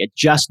specific. It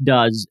just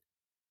does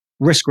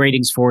risk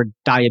ratings for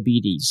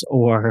diabetes,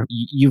 or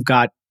you've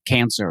got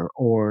cancer,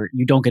 or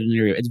you don't get an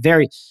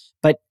interview.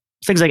 But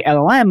things like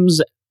LLMs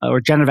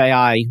or generative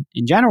AI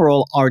in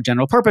general are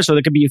general purpose, so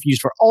they could be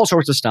used for all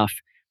sorts of stuff.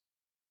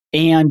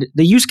 And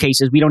the use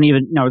cases, we don't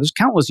even know. There's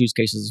countless use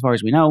cases as far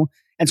as we know.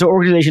 And so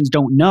organizations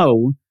don't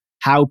know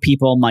how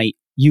people might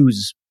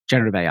use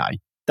generative AI.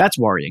 That's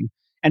worrying.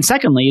 And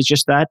secondly, it's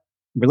just that,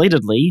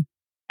 relatedly,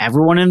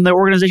 everyone in the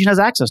organization has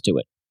access to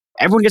it.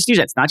 Everyone gets to use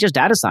it. It's not just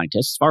data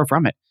scientists, far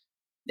from it.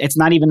 It's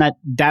not even that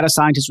data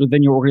scientists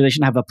within your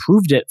organization have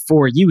approved it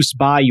for use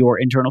by your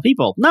internal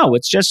people. No,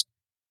 it's just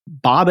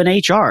Bob in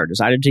HR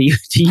decided to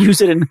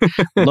use it and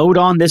load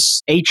on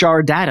this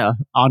HR data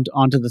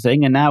onto the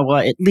thing, and now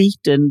it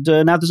leaked, and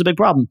now there's a big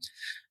problem.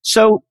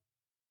 So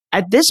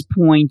at this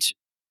point,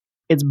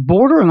 it's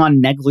bordering on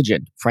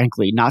negligent,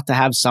 frankly, not to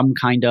have some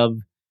kind of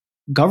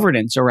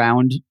governance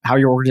around how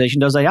your organization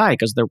does AI,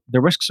 because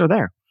the risks are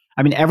there.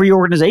 I mean, every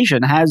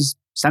organization has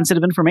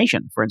sensitive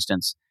information, for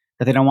instance,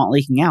 that they don't want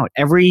leaking out.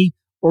 Every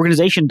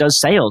organization does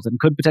sales and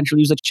could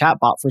potentially use a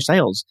chatbot for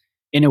sales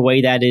in a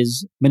way that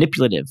is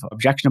manipulative,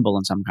 objectionable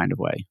in some kind of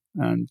way.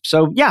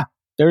 So yeah,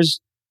 there's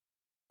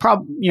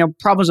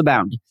problems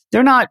abound.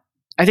 They're not,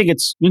 I think you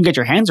can get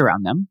your hands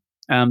around them.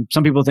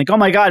 Some people think, oh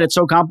my God, it's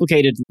so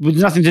complicated with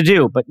nothing to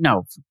do. But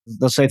no,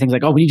 they'll say things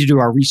like, oh, we need to do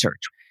our research.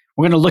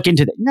 We're going to look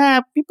into that.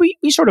 Nah,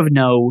 we sort of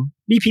know.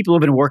 We people who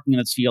have been working in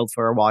this field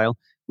for a while,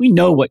 we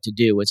know what to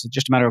do. It's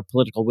just a matter of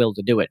political will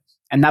to do it.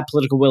 And that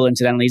political will,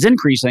 incidentally, is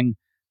increasing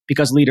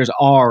because leaders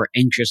are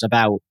anxious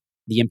about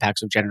the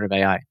impacts of generative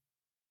AI.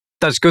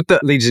 That's good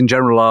that leaders in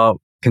general are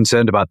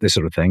concerned about this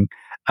sort of thing.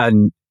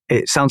 And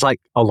it sounds like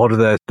a lot of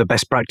the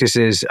best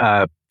practices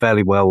are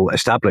fairly well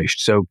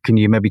established. So can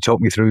you maybe talk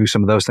me through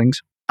some of those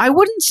things? I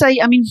wouldn't say,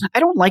 I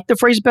don't like the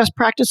phrase best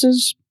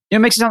practices. It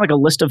makes it sound like a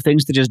list of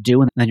things to just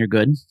do and then you're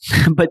good.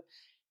 But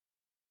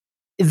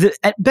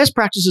best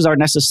practices are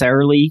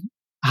necessarily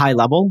high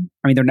level.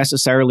 They're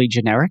necessarily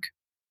generic.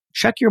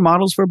 Check your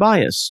models for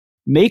bias.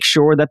 Make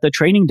sure that the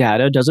training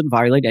data doesn't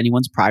violate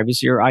anyone's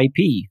privacy or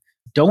IP.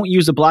 Don't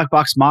use a black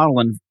box model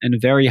in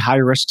very high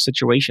risk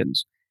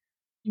situations.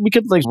 We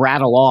could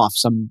rattle off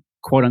some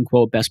quote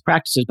unquote best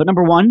practices, but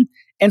number one,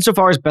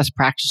 insofar as best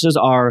practices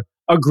are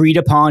agreed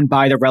upon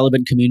by the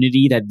relevant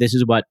community that this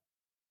is what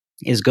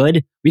is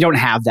good, we don't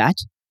have that.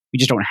 We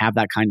just don't have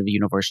that kind of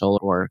universal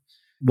or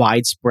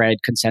widespread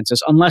consensus,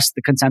 unless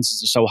the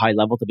consensus is so high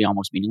level to be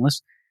almost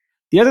meaningless.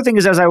 The other thing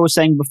is, as I was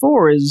saying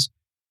before, is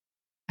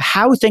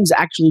how things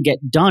actually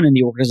get done in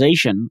the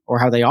organization, or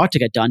how they ought to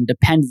get done,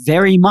 depend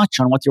very much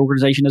on what the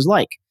organization is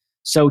like.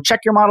 So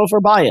check your model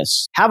for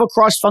bias. Have a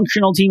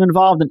cross-functional team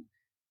involved.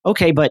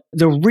 Okay, but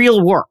the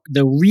real work,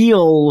 the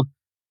real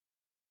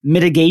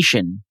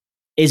mitigation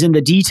is in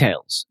the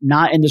details,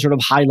 not in the sort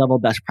of high-level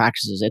best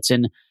practices. It's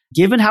in,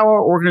 given how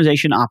our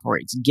organization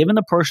operates, given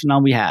the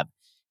personnel we have,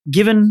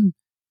 given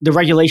the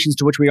regulations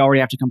to which we already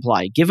have to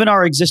comply, given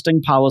our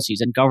existing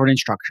policies and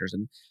governance structures,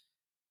 and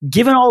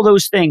given all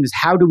those things,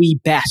 how do we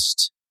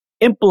best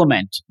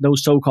implement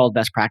those so-called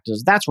best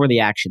practices? That's where the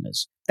action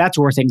is. That's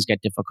where things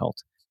get difficult.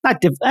 I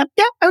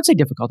would say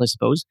difficult, I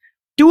suppose.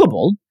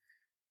 Doable,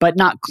 but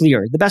not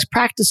clear. The best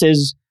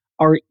practices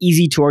are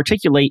easy to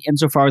articulate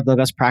insofar as the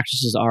best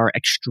practices are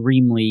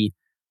extremely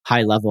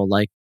high level,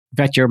 like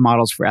vet your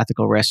models for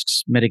ethical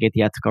risks, mitigate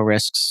the ethical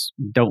risks,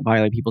 don't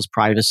violate people's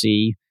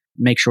privacy,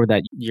 make sure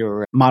that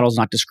your model's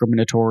not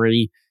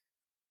discriminatory,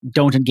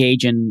 don't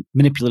engage in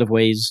manipulative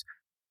ways,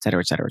 et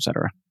cetera, et cetera, et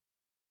cetera.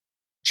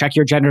 Check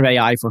your generative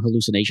AI for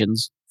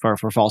hallucinations, for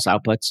false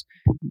outputs.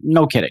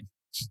 No kidding.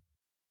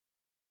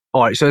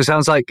 All right, so it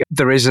sounds like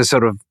there is a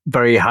sort of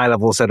very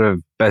high-level set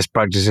of best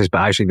practices, but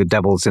actually the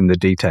devil's in the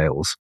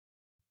details.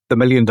 The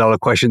million-dollar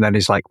question then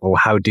is like, well,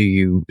 how do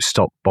you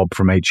stop Bob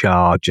from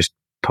HR just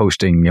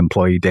posting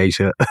employee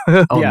data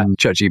on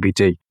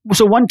ChatGPT?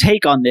 So one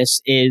take on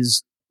this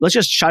is, let's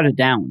just shut it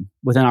down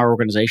within our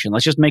organization.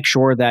 Let's just make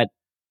sure that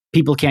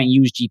people can't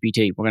use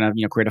GPT. We're going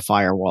to create a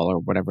firewall or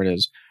whatever it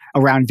is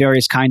around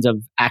various kinds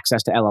of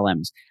access to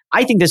LLMs.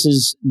 I think this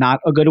is not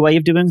a good way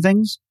of doing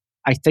things.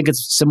 I think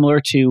it's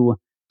similar to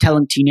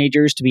telling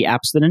teenagers to be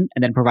abstinent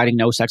and then providing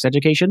no sex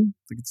education.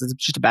 It's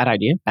just a bad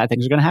idea. Bad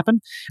things are going to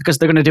happen because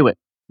they're going to do it.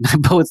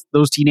 Both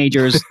those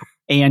teenagers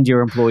and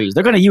your employees.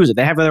 They're going to use it.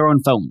 They have their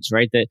own phones,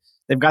 right?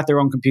 They've got their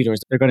own computers.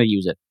 They're going to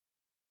use it.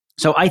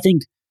 So I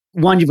think,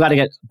 one, you've got to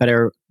get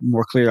better,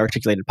 more clearly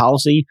articulated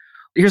policy.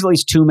 Here's at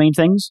least two main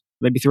things,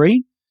 maybe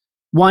three.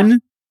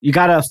 One, you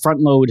got to front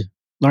load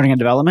learning and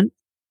development.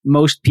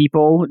 Most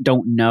people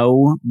don't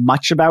know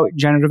much about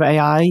generative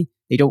AI.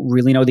 They don't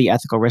really know the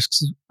ethical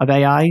risks of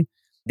AI.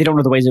 They don't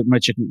know the ways in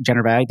which it can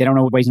generate AI. They don't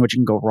know ways in which it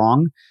can go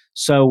wrong.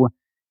 So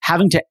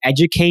having to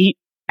educate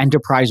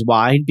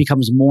enterprise-wide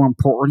becomes more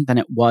important than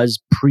it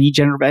was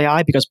pre-generative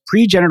AI, because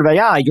pre-generative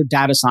AI, your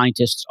data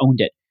scientists owned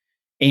it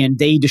and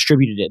they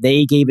distributed it.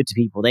 They gave it to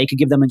people. They could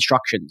give them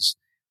instructions.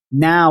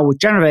 Now with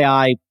generative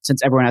AI,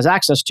 since everyone has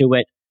access to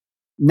it,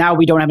 now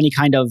we don't have any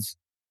kind of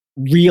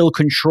real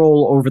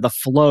control over the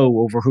flow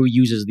over who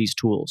uses these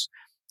tools.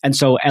 And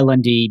so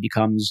L&D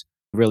becomes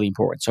really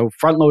important. So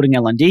front-loading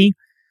L&D.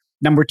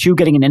 Number two,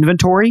 getting an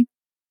inventory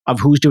of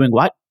who's doing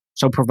what.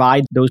 So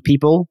provide those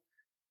people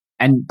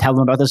and tell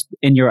them about this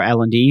in your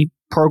L&D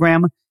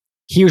program.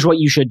 Here's what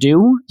you should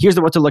do. Here's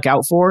what to look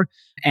out for.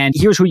 And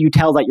here's who you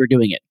tell that you're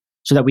doing it,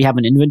 so that we have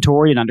an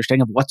inventory and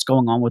understanding of what's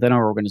going on within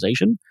our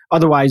organization.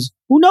 Otherwise,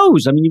 who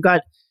knows? I mean, you've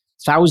got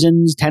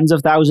thousands, tens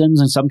of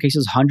thousands, in some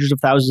cases, hundreds of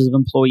thousands of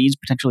employees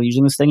potentially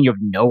using this thing. You have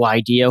no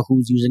idea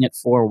who's using it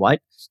for what.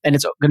 And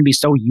it's going to be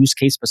so use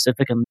case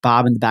specific. And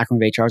Bob in the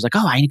background of HR is like,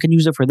 oh, I can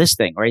use it for this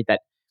thing, right?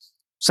 That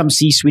some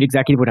C-suite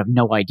executive would have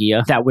no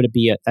idea that would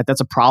be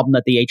that's a problem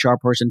that the HR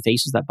person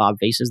faces, that Bob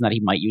faces, and that he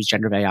might use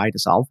generative AI to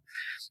solve.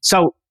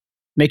 So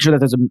make sure that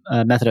there's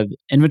a method of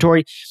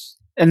inventory.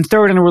 And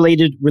third, and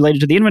related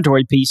to the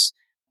inventory piece,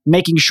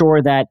 making sure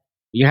that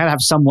you have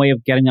some way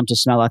of getting them to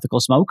smell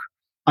ethical smoke,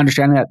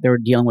 understanding that they're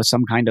dealing with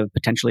some kind of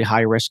potentially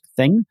high-risk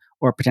thing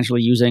or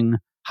potentially using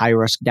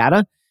high-risk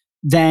data.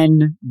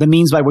 Then the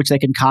means by which they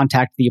can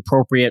contact the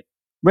appropriate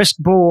risk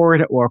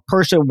board or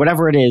person,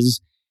 whatever it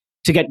is,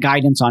 to get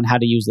guidance on how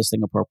to use this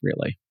thing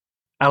appropriately.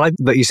 I like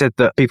that you said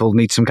that people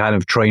need some kind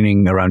of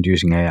training around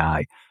using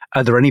AI.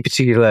 Are there any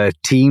particular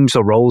teams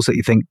or roles that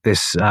you think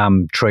this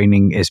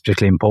training is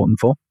particularly important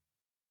for?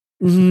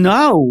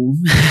 No.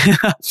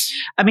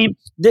 I mean,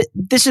 this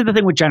is the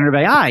thing with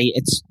generative AI.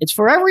 It's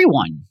for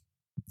everyone.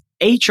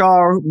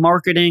 HR,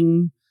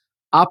 marketing,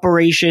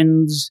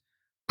 operations,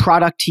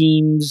 product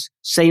teams,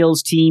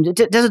 sales teams.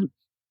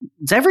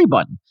 It's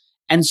everyone.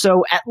 And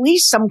so at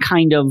least some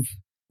kind of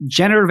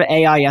generative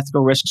AI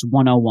ethical risks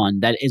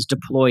 101 that is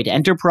deployed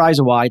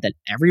enterprise-wide that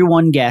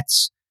everyone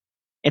gets.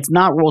 It's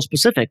not role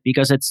specific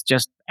because it's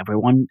just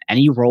everyone,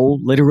 any role,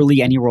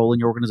 literally any role in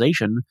your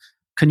organization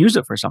can use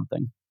it for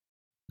something.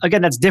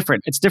 Again, that's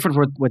different. It's different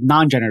with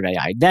non-generative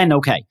AI. Then,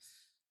 okay,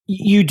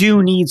 you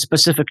do need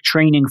specific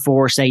training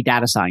for, say,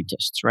 data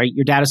scientists, right?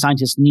 Your data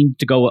scientists need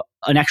to go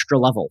an extra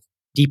level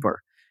deeper.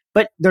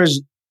 But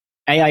there's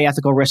AI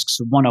ethical risks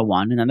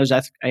 101, and then there's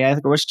AI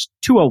ethical risks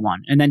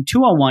 201. And then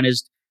 201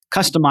 is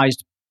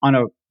customized on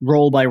a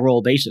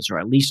role-by-role basis, or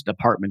at least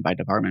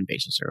department-by-department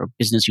basis, or a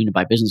business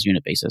unit-by-business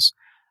unit basis.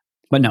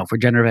 But no, for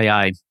generative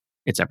AI,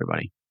 it's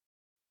everybody.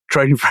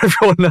 Training for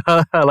everyone.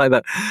 I like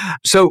that.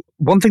 So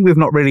one thing we've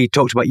not really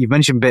talked about, you've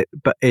mentioned a bit,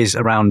 but is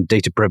around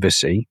data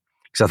privacy.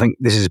 Because I think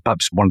this is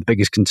perhaps one of the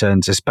biggest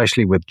concerns,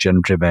 especially with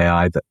generative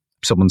AI, that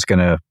someone's going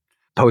to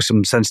post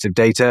some sensitive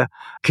data.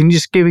 Can you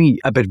just give me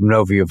a bit of an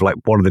overview of like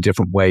one of the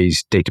different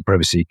ways data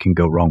privacy can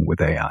go wrong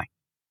with AI?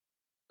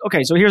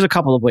 Okay, so here's a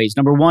couple of ways.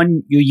 Number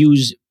one, you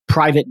use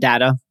private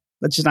data.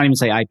 Let's just not even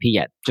say IP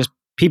yet. Just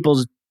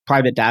people's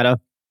private data,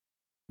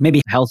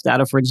 maybe health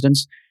data, for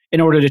instance, in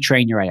order to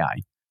train your AI.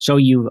 So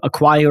you've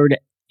acquired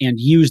and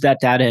used that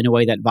data in a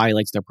way that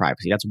violates their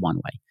privacy. That's one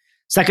way.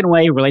 Second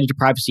way, related to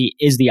privacy,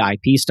 is the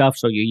IP stuff.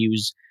 So you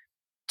use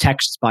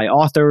texts by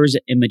authors,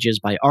 images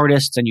by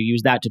artists, and you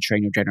use that to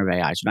train your generative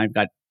AI. So now you've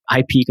got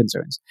IP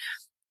concerns.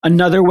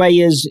 Another way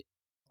is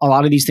a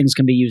lot of these things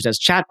can be used as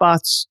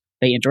chatbots.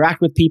 They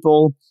interact with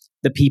people.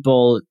 The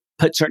people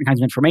put certain kinds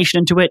of information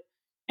into it,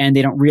 and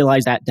they don't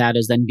realize that data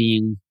is then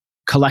being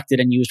collected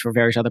and used for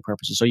various other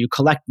purposes. So you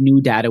collect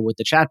new data with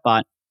the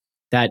chatbot.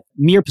 That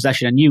mere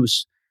possession and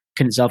use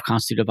can itself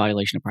constitute a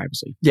violation of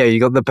privacy. Yeah, you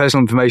got the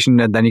personal information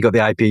and then you got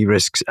the IP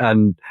risks.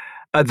 And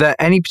Are there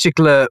any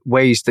particular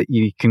ways that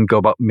you can go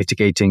about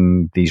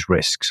mitigating these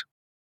risks?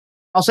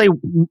 I'll say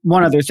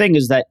one other thing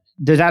is that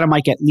the data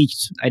might get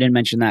leaked. I didn't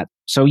mention that.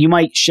 So you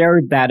might share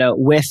data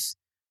with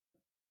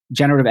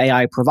generative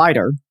AI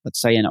provider,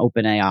 let's say an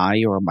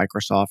OpenAI or a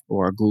Microsoft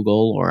or a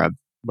Google or a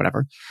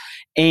whatever,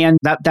 and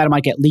that data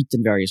might get leaked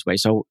in various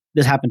ways. So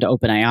this happened to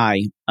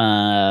OpenAI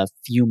a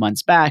few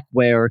months back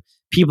where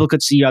people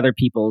could see other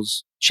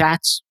people's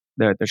chats,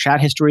 their chat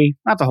history,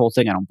 not the whole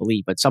thing, I don't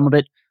believe, but some of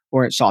it,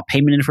 or it saw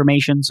payment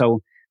information.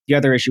 So the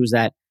other issue is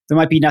that there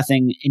might be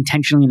nothing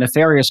intentionally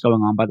nefarious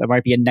going on, but there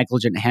might be a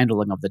negligent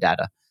handling of the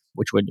data,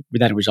 which would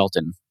then result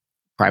in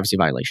privacy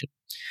violation.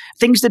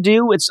 Things to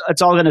do, it's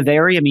all going to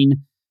vary. I mean,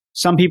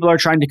 some people are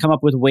trying to come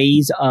up with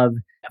ways of,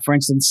 for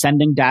instance,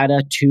 sending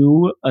data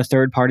to a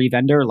third-party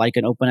vendor like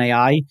an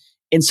OpenAI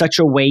in such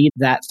a way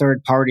that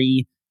third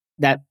party,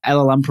 that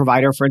LLM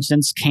provider, for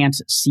instance, can't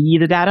see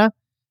the data.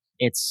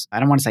 It's,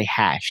 I don't want to say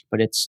hashed, but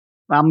it's,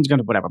 I'm going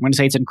to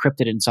say it's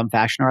encrypted in some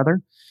fashion or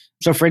other.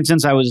 So for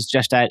instance, I was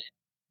just at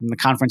the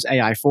conference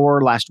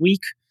AI4 last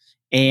week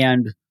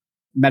and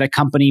met a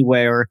company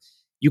where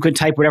you can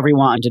type whatever you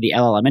want into the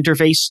LLM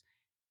interface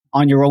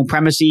on your own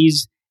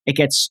premises. It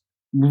gets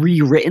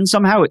rewritten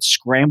somehow. It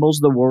scrambles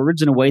the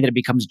words in a way that it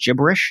becomes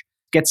gibberish,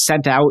 gets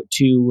sent out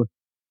to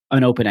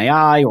an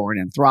OpenAI or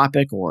an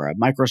Anthropic or a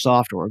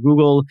Microsoft or a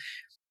Google.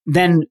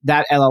 Then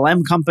that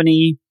LLM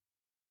company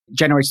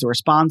generates the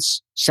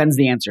response, sends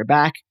the answer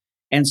back.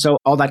 And so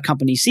all that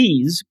company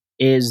sees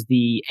is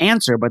the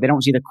answer, but they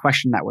don't see the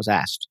question that was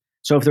asked.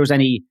 So if there was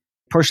any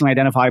personally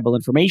identifiable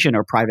information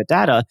or private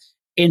data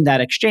in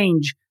that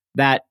exchange,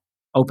 that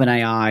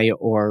OpenAI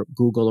or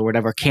Google or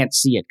whatever can't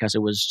see it because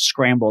it was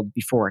scrambled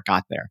before it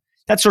got there.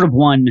 That's sort of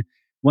one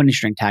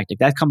interesting tactic.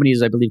 That company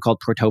is, I believe,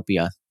 called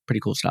Protopia. Pretty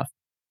cool stuff.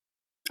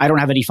 I don't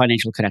have any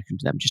financial connection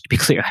to them, just to be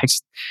clear.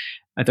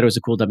 I thought it was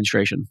a cool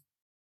demonstration.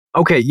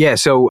 Okay, yeah.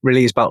 So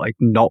really it's about like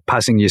not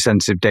passing your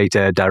sensitive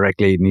data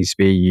directly. It needs to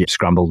be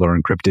scrambled or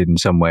encrypted in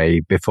some way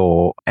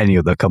before any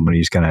other company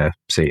is going to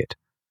see it.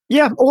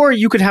 Yeah, or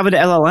you could have an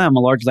LLM, a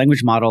large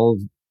language model,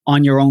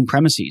 on your own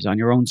premises, on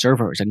your own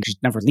servers, and just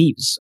never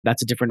leaves.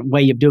 That's a different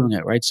way of doing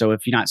it, right? So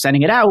if you're not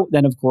sending it out,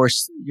 then of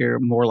course you're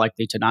more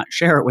likely to not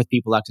share it with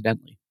people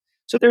accidentally.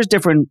 So there's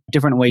different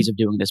ways of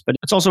doing this, but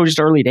it's also just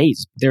early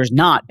days. There's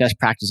not best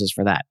practices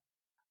for that.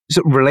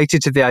 So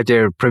related to the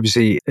idea of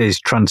privacy is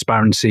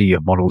transparency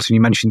of models. And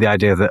you mentioned the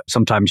idea that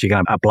sometimes you can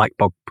have a black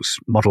box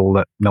model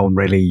that no one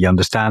really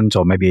understands,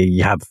 or maybe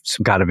you have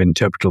some kind of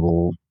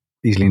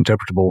easily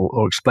interpretable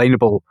or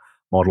explainable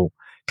model.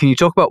 Can you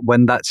talk about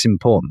when that's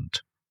important?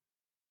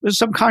 There's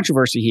some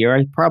controversy here.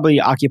 I probably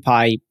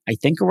occupy, I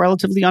think, a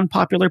relatively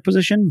unpopular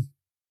position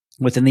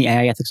within the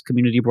AI ethics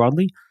community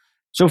broadly.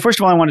 So first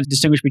of all, I want to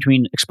distinguish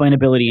between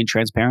explainability and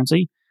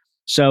transparency.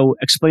 So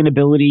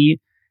explainability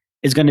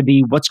is going to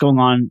be what's going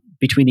on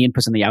between the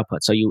inputs and the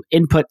outputs. So you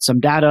input some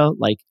data,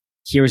 like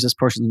here's this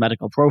person's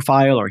medical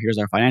profile, or here's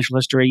our financial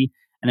history,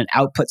 and then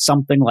output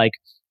something like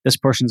this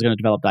person's going to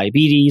develop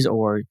diabetes,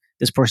 or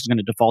this person's going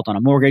to default on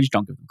a mortgage,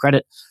 don't give them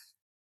credit.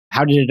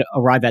 How did it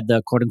arrive at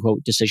the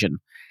quote-unquote decision?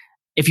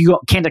 If you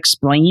can't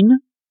explain,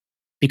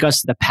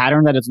 because the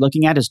pattern that it's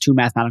looking at is too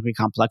mathematically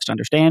complex to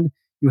understand,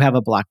 you have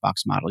a black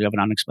box model. You have an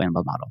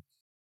unexplainable model.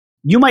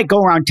 You might go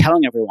around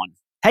telling everyone,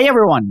 hey,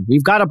 everyone,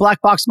 we've got a black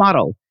box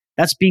model.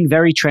 That's being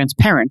very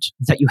transparent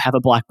that you have a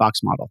black box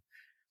model.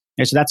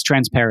 Okay, so that's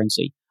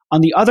transparency.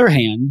 On the other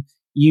hand,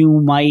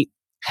 you might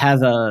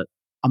have a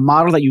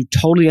model that you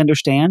totally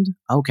understand.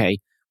 Okay,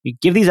 we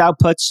give these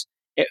outputs,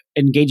 it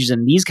engages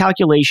in these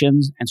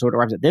calculations, and so it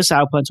arrives at this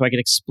output, so I can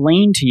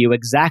explain to you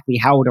exactly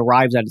how it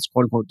arrives at its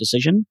quote-unquote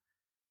decision.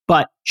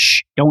 But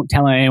don't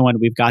tell anyone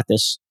we've got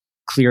this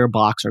clear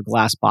box or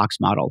glass box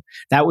model.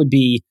 That would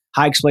be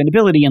high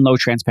explainability and low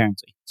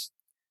transparency.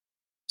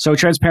 So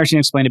transparency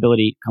and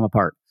explainability come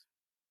apart.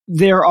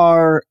 There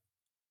are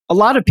a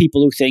lot of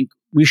people who think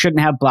we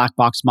shouldn't have black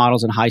box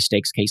models in high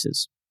stakes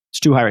cases. It's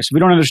too high risk. If we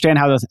don't understand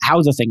how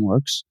the thing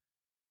works,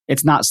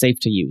 it's not safe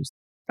to use.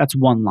 That's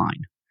one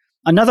line.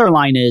 Another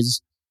line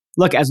is,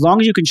 look, as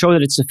long as you can show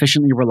that it's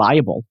sufficiently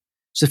reliable,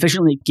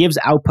 sufficiently gives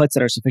outputs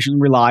that are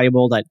sufficiently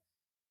reliable, that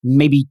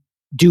maybe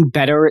do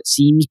better, it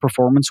seems,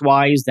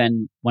 performance-wise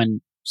than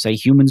when, say,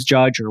 humans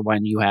judge or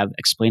when you have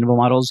explainable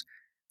models,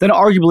 then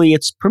arguably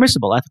it's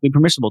permissible, ethically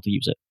permissible to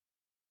use it.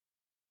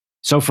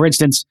 So, for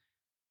instance,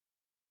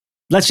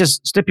 let's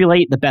just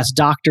stipulate the best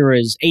doctor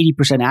is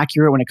 80%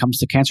 accurate when it comes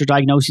to cancer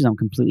diagnoses. I'm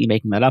completely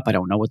making that up. I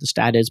don't know what the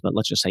stat is, but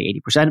let's just say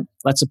 80%.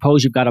 Let's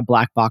suppose you've got a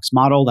black box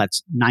model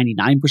that's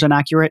 99%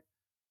 accurate.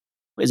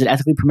 Is it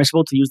ethically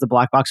permissible to use the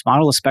black box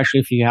model,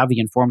 especially if you have the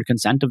informed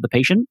consent of the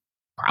patient?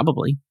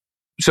 Probably.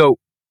 So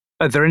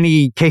are there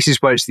any cases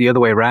where it's the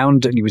other way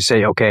around and you would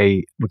say,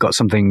 okay, we've got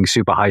something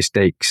super high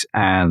stakes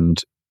and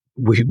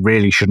we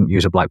really shouldn't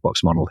use a black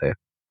box model here?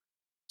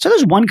 So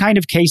there's one kind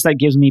of case that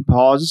gives me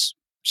pause.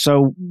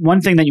 So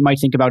one thing that you might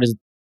think about is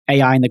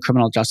AI in the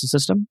criminal justice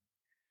system.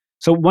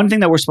 So one thing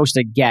that we're supposed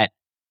to get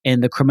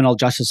in the criminal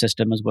justice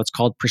system is what's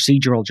called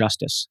procedural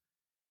justice.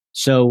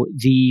 So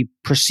the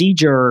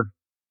procedure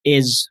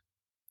is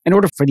In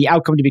order for the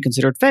outcome to be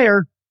considered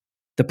fair,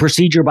 the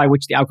procedure by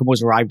which the outcome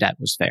was arrived at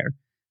was fair.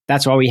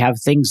 That's why we have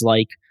things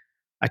like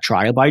a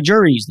trial by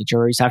juries. The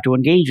juries have to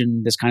engage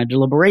in this kind of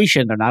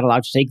deliberation. They're not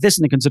allowed to take this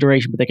into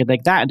consideration, but they can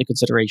take that into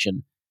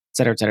consideration, et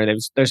cetera, et cetera.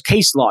 There's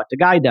case law to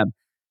guide them.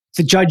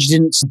 The judge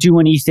didn't do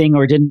anything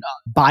or didn't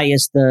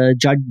bias the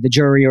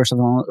jury or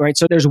something, right?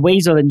 So there's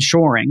ways of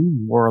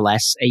ensuring, more or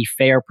less, a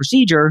fair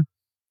procedure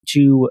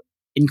to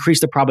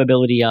increase the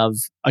probability of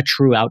a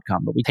true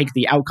outcome. But we take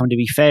the outcome to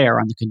be fair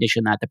on the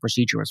condition that the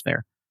procedure was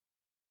fair.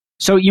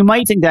 So you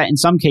might think that in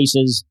some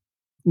cases,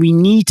 we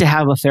need to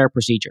have a fair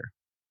procedure.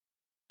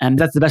 And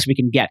that's the best we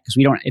can get because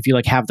we don't, if you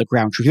have the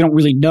ground truth, we don't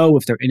really know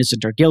if they're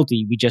innocent or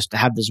guilty. We just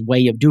have this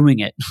way of doing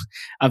it,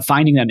 of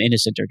finding them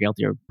innocent or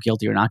guilty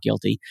or not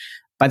guilty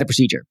by the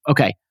procedure.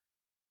 Okay.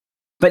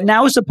 But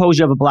now suppose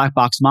you have a black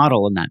box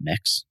model in that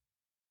mix.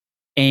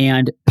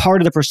 And part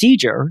of the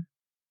procedure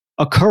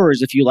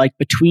occurs, if you like,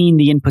 between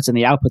the inputs and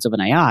the outputs of an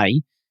AI,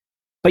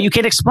 but you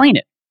can't explain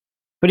it.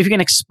 But if you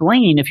can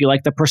explain, if you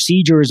like, the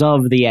procedures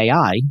of the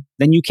AI,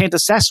 then you can't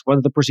assess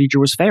whether the procedure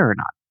was fair or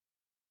not.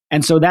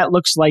 And so that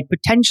looks like,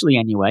 potentially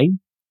anyway,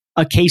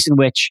 a case in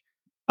which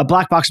a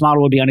black box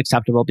model would be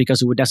unacceptable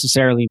because it would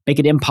necessarily make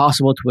it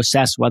impossible to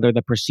assess whether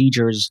the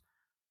procedures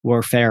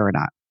were fair or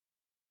not.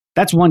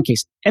 That's one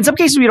case. In some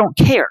cases, we don't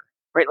care,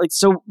 right?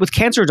 So with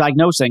cancer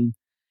diagnosing,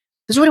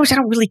 there's a way in which I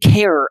don't really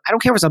care. I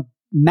don't care if it's a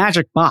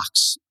magic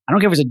box. I don't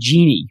care if it's a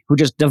genie who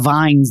just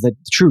divines the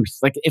truth.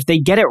 If they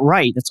get it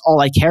right, that's all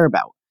I care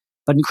about.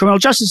 But in the criminal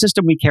justice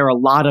system, we care a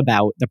lot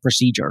about the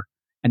procedure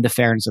and the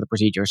fairness of the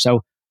procedure.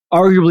 So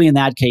arguably in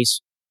that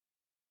case,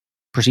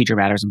 procedure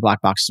matters and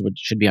black boxes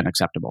should be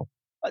unacceptable.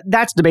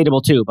 That's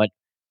debatable too, but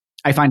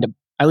I find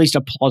at least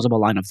a plausible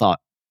line of thought.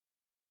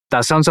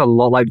 That sounds a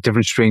lot like the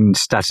difference between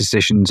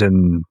statisticians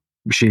and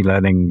machine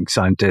learning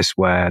scientists,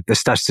 where the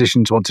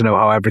statisticians want to know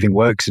how everything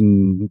works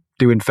and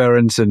do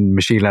inference, and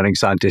machine learning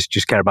scientists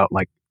just care about,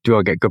 do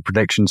I get good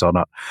predictions or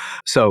not?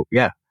 So,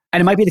 yeah.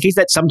 And it might be the case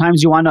that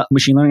sometimes you want a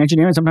machine learning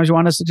engineer and sometimes you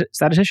want a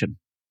statistician.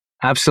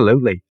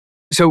 Absolutely.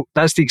 So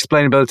that's the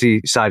explainability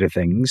side of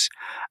things.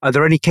 Are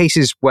there any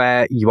cases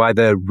where you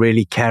either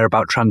really care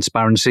about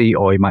transparency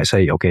or you might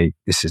say, okay,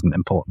 this isn't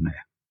important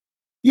here?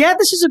 Yeah,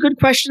 this is a good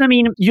question. I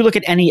mean, you look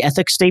at any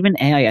ethics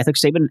statement, AI ethics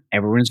statement,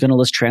 everyone's going to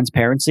list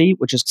transparency,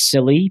 which is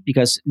silly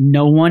because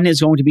no one is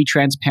going to be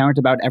transparent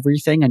about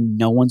everything and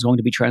no one's going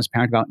to be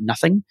transparent about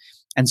nothing.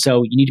 And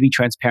so you need to be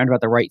transparent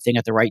about the right thing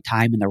at the right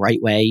time in the right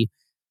way,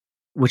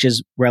 which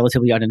is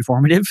relatively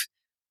uninformative.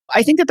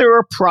 I think that there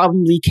are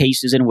probably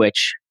cases in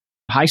which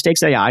high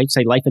stakes AI,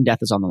 say life and death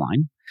is on the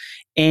line,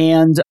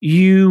 and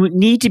you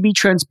need to be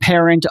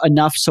transparent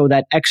enough so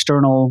that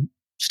external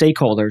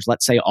stakeholders,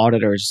 let's say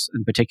auditors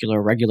in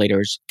particular,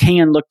 regulators,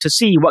 can look to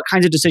see what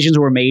kinds of decisions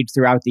were made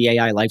throughout the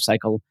AI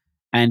lifecycle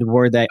and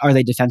are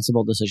they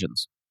defensible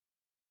decisions.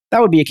 That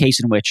would be a case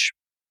in which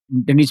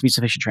there needs to be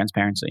sufficient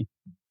transparency.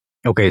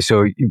 Okay,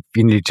 so you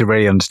need to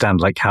really understand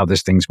how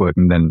this thing's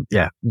working, then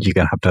you're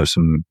going to have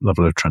some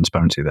level of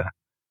transparency there.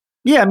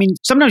 Yeah, I mean,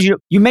 sometimes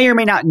you may or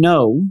may not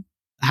know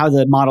how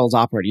the model is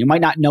operating. You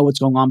might not know what's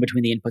going on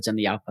between the inputs and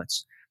the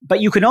outputs.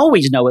 But you can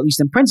always know, at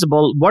least in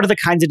principle, what are the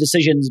kinds of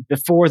decisions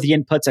before the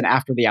inputs and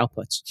after the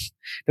outputs.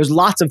 There's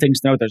lots of things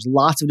to know. There's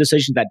lots of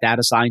decisions that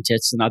data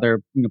scientists and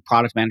other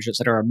product managers, et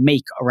cetera,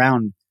 make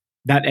around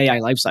that AI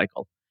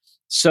lifecycle.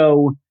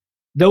 So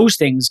those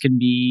things can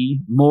be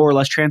more or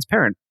less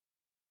transparent.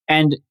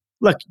 And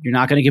look, you're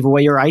not going to give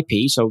away your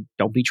IP, so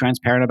don't be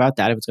transparent about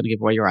that if it's going to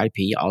give away your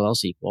IP, all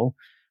else equal.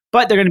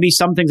 But there are going to be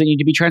some things that you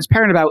need to be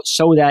transparent about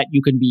so that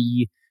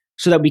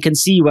we can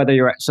see whether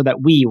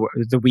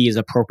we as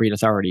appropriate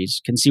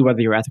authorities can see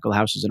whether your ethical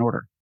house is in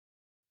order.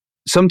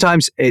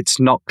 Sometimes it's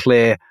not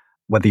clear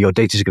whether your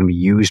data is going to be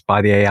used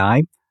by the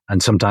AI,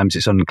 and sometimes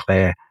it's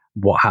unclear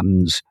what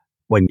happens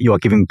when you are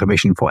giving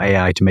permission for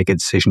AI to make a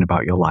decision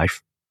about your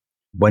life.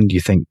 When do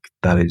you think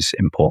that is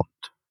important?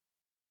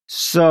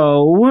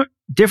 So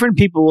different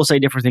people will say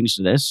different things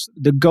to this.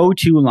 The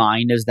go-to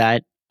line is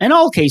that in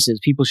all cases,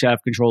 people should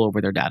have control over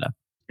their data.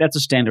 That's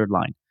a standard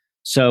line.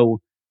 So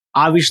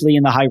obviously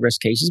in the high-risk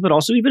cases, but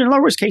also even in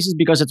low-risk cases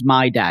because it's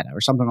my data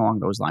or something along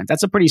those lines.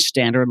 That's a pretty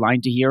standard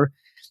line to hear.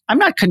 I'm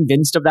not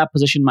convinced of that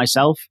position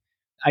myself.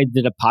 I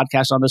did a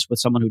podcast on this with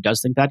someone who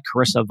does think that,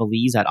 Carissa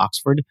Valise at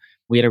Oxford.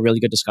 We had a really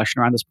good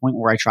discussion around this point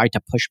where I tried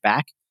to push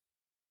back.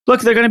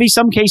 Look, there are going to be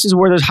some cases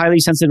where there's highly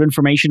sensitive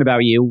information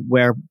about you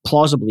where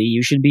plausibly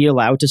you should be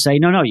allowed to say,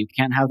 no, you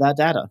can't have that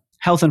data.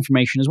 Health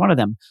information is one of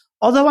them.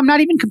 Although I'm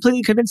not even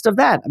completely convinced of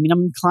that. I mean,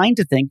 I'm inclined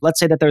to think, let's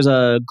say that there's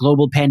a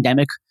global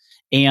pandemic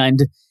and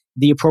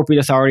the appropriate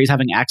authorities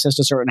having access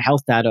to certain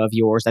health data of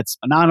yours that's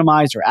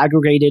anonymized or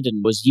aggregated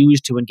and was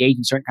used to engage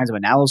in certain kinds of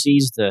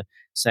analyses to,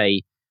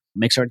 say,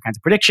 make certain kinds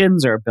of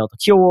predictions or build a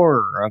cure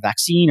or a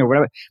vaccine or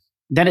whatever.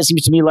 Then it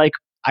seems to me like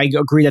I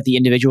agree that the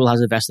individual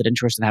has a vested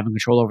interest in having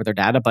control over their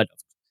data, but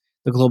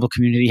the global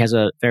community has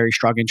a very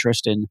strong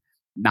interest in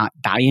not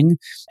dying.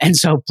 And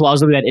so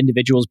plausibly that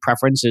individual's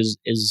preference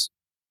is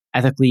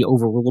ethically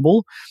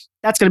overrulable.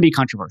 That's going to be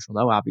controversial,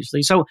 though,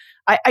 obviously. So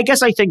I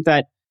guess I think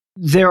that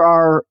there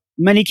are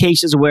many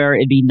cases where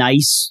it'd be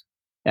nice,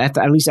 at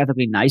least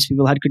ethically nice,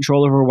 people had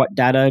control over what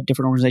data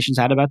different organizations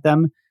had about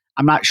them.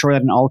 I'm not sure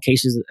that in all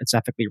cases it's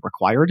ethically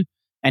required.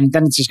 And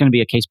then it's just going to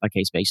be a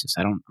case-by-case basis.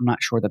 I'm not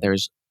sure that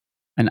there's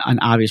an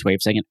obvious way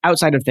of saying it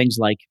outside of things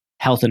like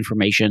health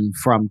information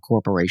from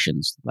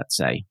corporations, let's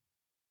say.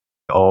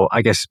 Or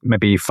I guess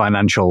maybe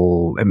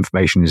financial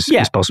information is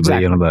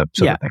possibly another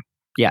sort of thing.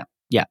 Yeah.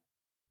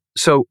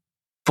 So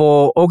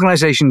for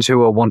organizations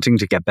who are wanting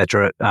to get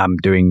better at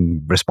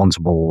doing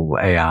responsible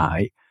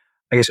AI,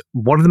 I guess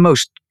what are the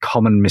most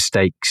common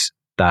mistakes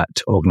that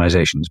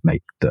organizations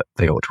make that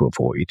they ought to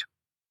avoid?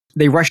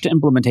 They rush to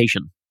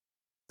implementation.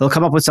 They'll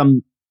come up with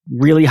some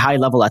really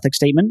high-level ethics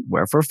statement.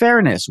 We're for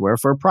fairness, we're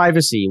for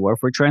privacy, we're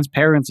for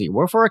transparency,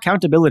 we're for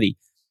accountability.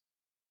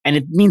 And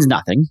it means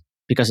nothing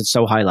because it's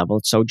so high-level,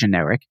 it's so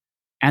generic.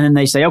 And then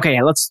they say, okay,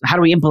 how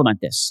do we implement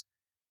this?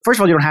 First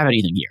of all, you don't have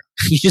anything here.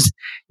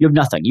 You have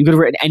nothing. You could have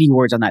written any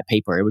words on that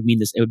paper. It would mean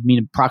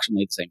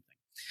approximately the same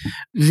thing.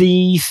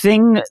 The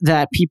thing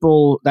that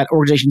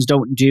organizations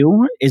don't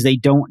do is they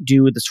don't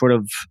do the sort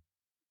of,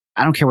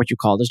 I don't care what you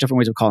call it, there's different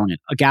ways of calling it,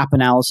 a gap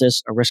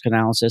analysis, a risk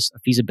analysis, a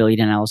feasibility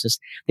analysis.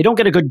 They don't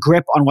get a good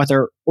grip on what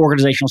their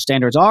organizational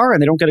standards are,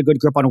 and they don't get a good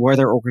grip on where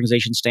their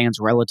organization stands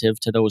relative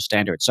to those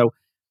standards. So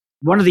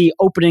one of the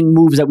opening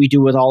moves that we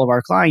do with all of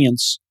our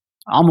clients,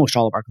 almost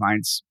all of our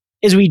clients,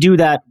 is we do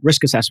that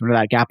risk assessment or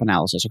that gap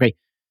analysis. Okay,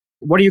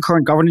 what do your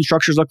current governance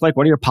structures look like?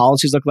 What do your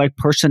policies look like?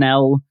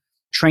 Personnel,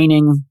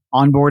 training,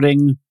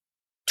 onboarding,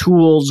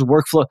 tools,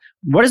 workflow.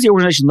 What does the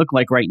organization look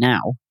like right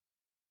now?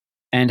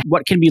 And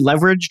what can be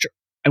leveraged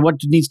and what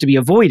needs to be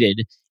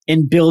avoided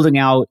in building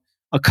out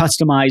a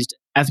customized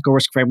ethical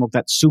risk framework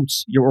that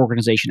suits your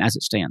organization as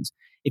it stands.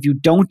 If you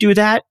don't do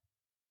that,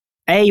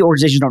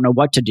 organizations don't know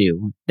what to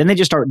do. Then they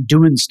just start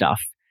doing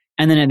stuff.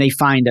 And then they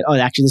find that,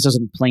 actually, this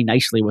doesn't play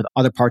nicely with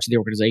other parts of the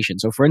organization.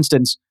 So for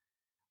instance,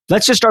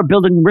 let's just start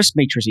building risk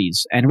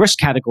matrices and risk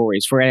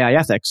categories for AI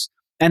ethics.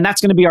 And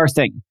that's going to be our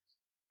thing.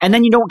 And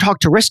then you don't talk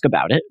to risk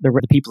about it, the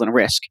people in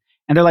risk.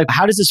 And they're like,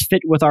 how does this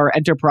fit with our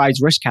enterprise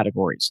risk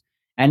categories?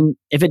 And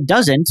if it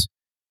doesn't,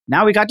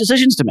 now we got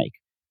decisions to make.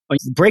 Like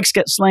the brakes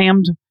get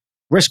slammed,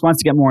 risk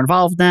wants to get more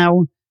involved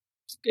now,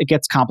 it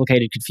gets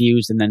complicated,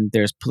 confused, and then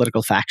there's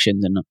political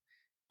factions. And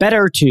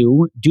better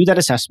to do that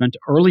assessment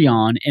early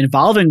on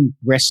involving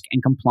risk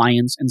and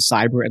compliance and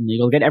cyber and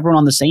legal, get everyone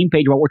on the same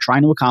page what we're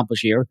trying to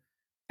accomplish here,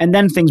 and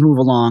then things move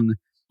along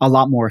a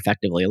lot more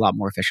effectively, a lot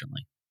more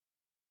efficiently.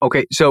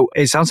 Okay, so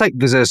it sounds like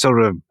there's a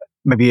sort of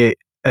maybe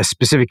a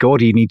specific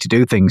order you need to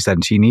do things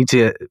then. So you need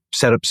to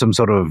set up some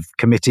sort of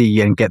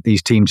committee and get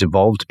these teams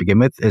involved to begin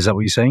with. Is that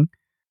what you're saying?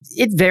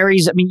 It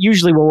varies. I mean,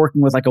 usually we're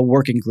working with like a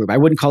working group. I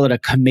wouldn't call it a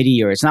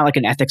committee, or it's not like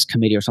an ethics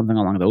committee or something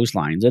along those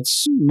lines.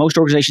 Most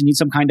organizations need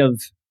some kind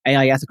of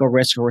AI ethical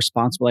risk or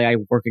responsible AI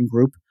working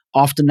group.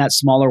 Often that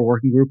smaller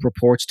working group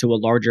reports to a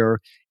larger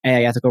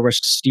AI ethical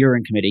risk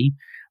steering committee.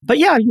 But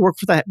yeah, you work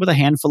with a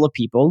handful of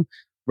people: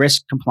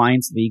 risk,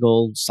 compliance,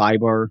 legal,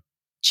 cyber,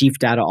 chief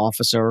data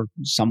officer,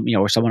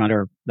 or someone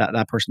under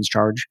that person's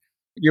charge.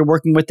 You're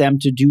working with them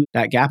to do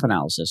that gap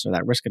analysis or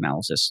that risk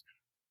analysis.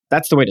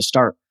 That's the way to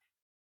start.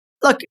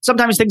 Look,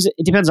 sometimes it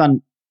depends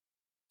on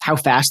how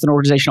fast an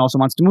organization also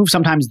wants to move.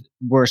 Sometimes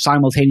we're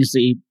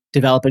simultaneously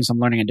developing some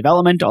learning and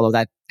development, although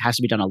that has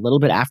to be done a little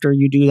bit after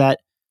you do that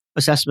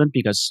assessment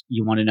because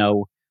you want to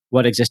know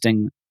what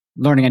existing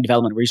learning and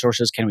development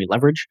resources can we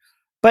leverage.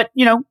 But,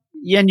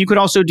 and you could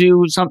also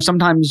do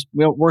sometimes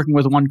we're working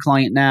with one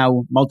client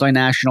now,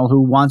 multinational,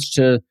 who wants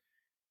to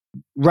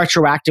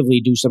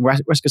retroactively do some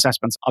risk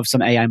assessments of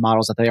some AI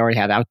models that they already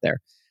have out there.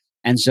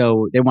 And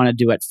so they want to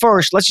do it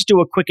first. Let's just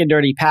do a quick and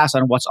dirty pass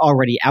on what's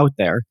already out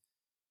there,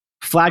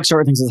 flag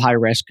certain things as high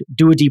risk,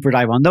 do a deeper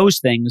dive on those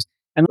things,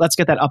 and let's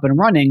get that up and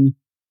running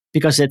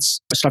because it's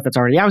stuff that's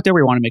already out there.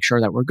 We want to make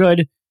sure that we're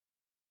good,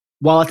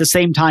 while at the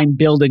same time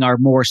building our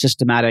more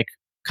systematic,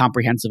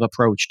 comprehensive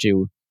approach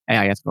to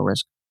AI ethical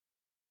risk.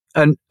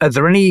 And are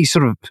there any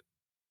sort of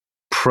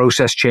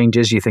process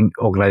changes you think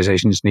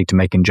organizations need to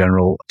make in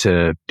general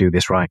to do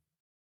this right?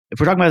 If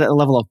we're talking about the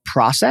level of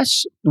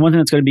process, the one thing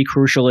that's going to be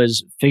crucial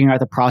is figuring out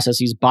the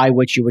processes by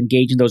which you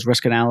engage in those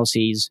risk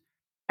analyses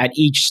at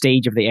each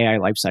stage of the AI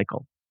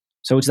lifecycle.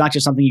 So it's not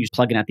just something you just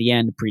plug in at the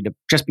end,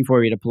 just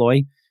before you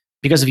deploy.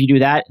 Because if you do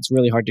that, it's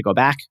really hard to go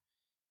back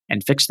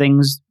and fix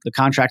things. The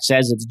contract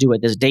says it's due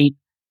at this date.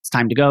 It's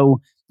time to go.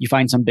 You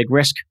find some big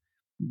risk.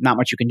 Not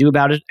much you can do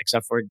about it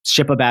except for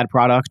ship a bad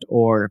product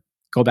or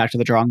go back to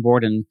the drawing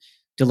board and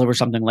deliver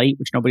something late,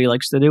 which nobody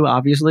likes to do,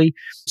 obviously.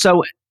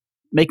 So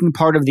making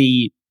part of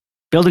the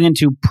building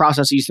into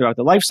processes throughout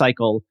the life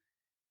cycle,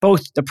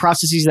 both the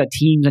processes that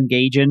teams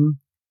engage in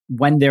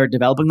when they're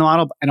developing the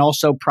model and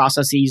also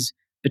processes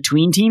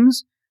between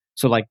teams.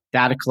 So like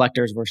data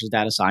collectors versus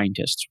data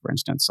scientists, for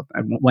instance,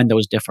 when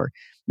those differ.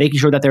 Making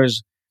sure that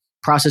there's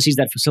processes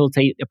that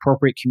facilitate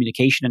appropriate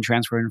communication and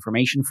transfer of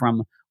information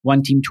from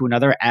one team to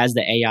another as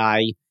the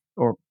AI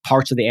or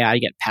parts of the AI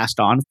get passed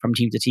on from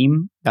team to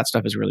team. That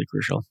stuff is really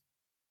crucial.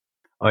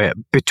 Oh yeah,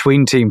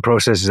 between team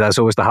processes, that's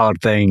always the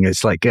hard thing.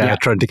 It's like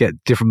trying to get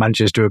different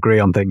managers to agree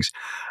on things.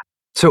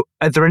 So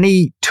are there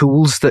any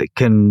tools that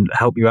can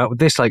help you out with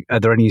this? Like, are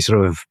there any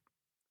sort of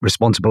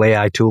responsible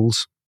AI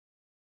tools?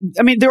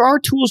 I mean, there are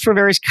tools for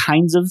various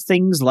kinds of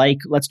things, like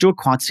let's do a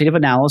quantitative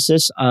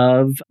analysis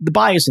of the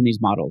bias in these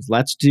models.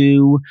 Let's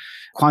do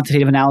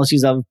quantitative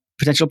analyses of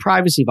potential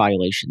privacy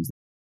violations.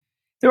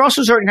 There are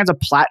also certain kinds of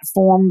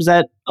platforms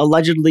that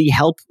allegedly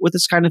help with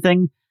this kind of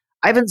thing.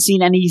 I haven't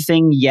seen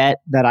anything yet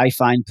that I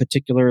find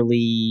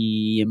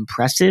particularly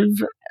impressive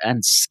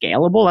and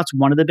scalable. That's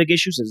one of the big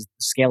issues, is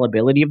the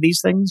scalability of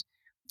these things.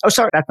 Oh,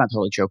 sorry, that's not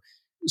totally true.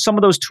 Some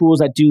of those tools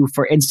that do,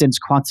 for instance,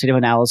 quantitative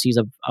analyses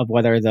of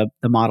whether the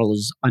model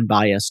is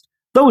unbiased,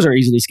 those are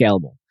easily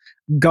scalable.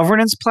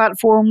 Governance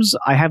platforms,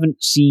 I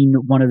haven't seen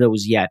one of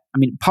those yet. I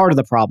mean, part of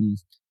the problem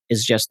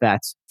is just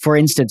that, for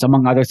instance,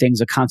 among other things,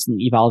 a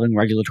constantly evolving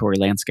regulatory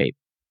landscape.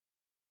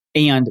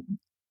 And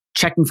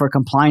checking for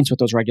compliance with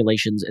those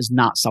regulations is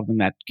not something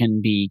that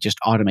can be just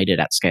automated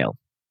at scale.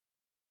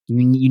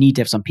 You need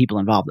to have some people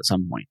involved at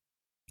some point.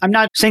 I'm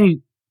not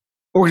saying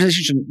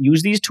organizations shouldn't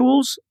use these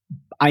tools.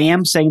 I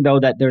am saying, though,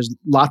 that there's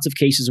lots of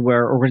cases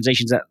where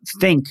organizations that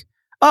think,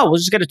 oh, we'll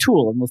just get a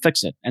tool and we'll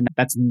fix it. And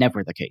that's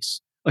never the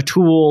case. A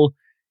tool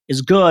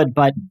is good,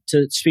 but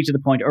to speak to the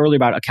point earlier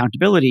about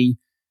accountability,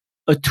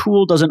 a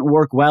tool doesn't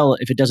work well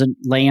if it doesn't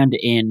land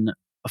in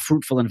a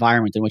fruitful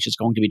environment in which it's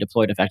going to be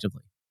deployed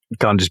effectively. You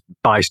can't just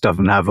buy stuff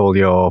and have all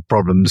your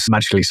problems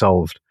magically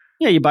solved.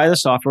 Yeah, you buy the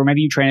software,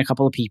 maybe you train a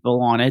couple of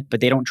people on it, but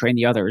they don't train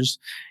the others.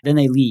 Then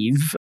they leave.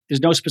 There's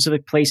no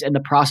specific place in the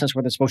process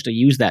where they're supposed to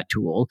use that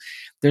tool.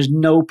 There's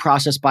no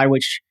process by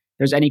which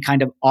there's any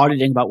kind of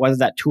auditing about whether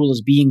that tool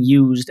is being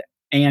used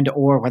and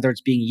or whether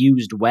it's being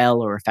used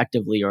well or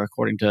effectively or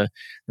according to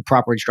the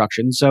proper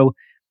instructions. So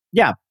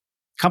yeah,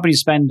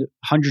 companies spend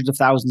hundreds of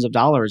thousands of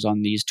dollars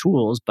on these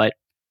tools, but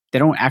they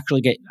don't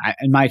actually get,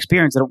 in my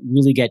experience, they don't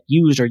really get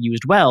used or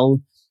used well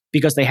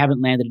because they haven't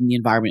landed in the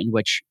environment in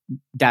which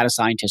data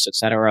scientists, et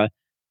cetera,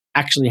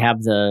 actually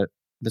have the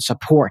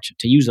support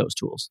to use those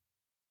tools.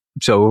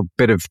 So a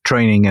bit of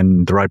training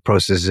and the right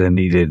processes are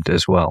needed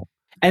as well.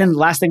 And then the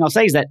last thing I'll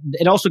say is that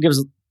it also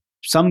gives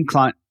some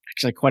client,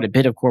 actually quite a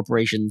bit of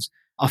corporations,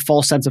 a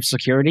false sense of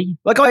security.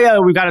 Like, oh yeah,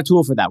 we've got a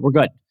tool for that. We're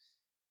good.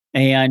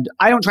 And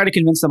I don't try to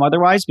convince them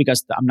otherwise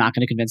because I'm not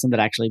going to convince them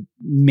that actually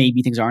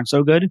maybe things aren't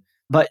so good.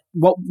 But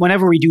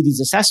whenever we do these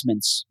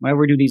assessments, whenever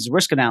we do these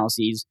risk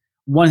analyses,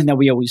 one thing that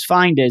we always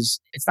find is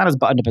it's not as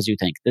buttoned up as you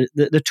think.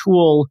 The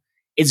tool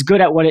is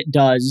good at what it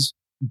does,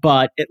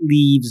 but it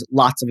leaves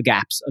lots of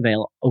gaps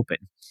open.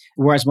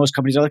 Whereas most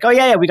companies are like, oh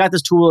yeah, we got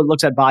this tool. It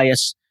looks at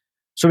bias.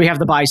 So we have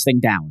the bias thing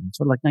down. It's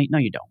sort of like, no,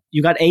 you don't.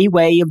 You got a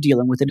way of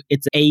dealing with it.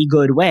 It's a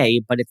good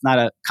way, but it's not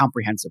a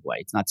comprehensive way.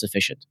 It's not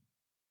sufficient.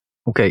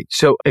 Okay,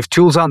 so if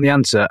tools aren't the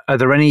answer, are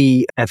there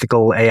any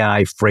ethical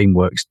AI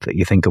frameworks that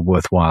you think are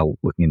worthwhile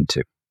looking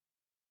into?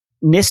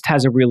 NIST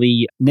has,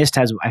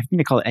 I think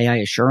they call it AI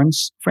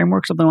assurance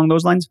framework, something along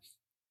those lines.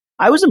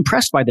 I was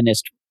impressed by the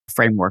NIST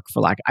framework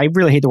I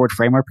really hate the word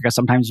framework because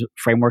sometimes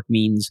framework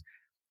means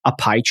a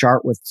pie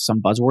chart with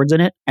some buzzwords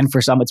in it. And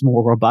for some, it's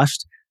more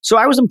robust. So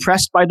I was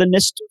impressed by the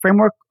NIST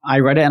framework. I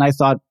read it and I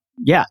thought,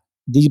 yeah,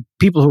 these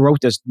people who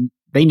wrote this,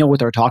 they know what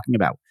they're talking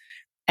about.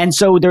 And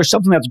so there's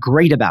something that's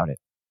great about it.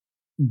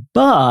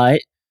 But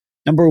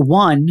number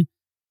one,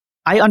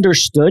 I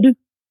understood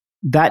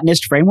that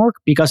NIST framework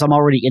because I'm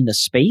already in the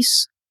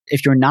space.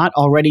 If you're not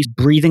already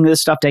breathing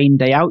this stuff day in,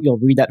 day out, you'll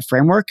read that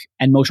framework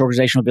and most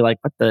organizations will be like,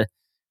 they're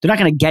not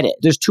going to get it.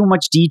 There's too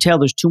much detail.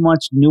 There's too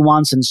much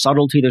nuance and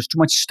subtlety. There's too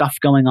much stuff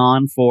going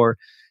on for,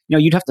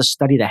 you'd have to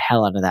study the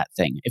hell out of that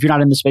thing. If you're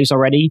not in the space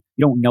already,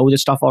 you don't know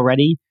this stuff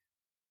already,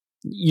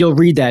 you'll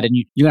read that and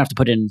you're going to have to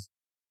put in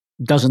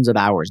dozens of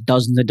hours,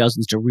 dozens and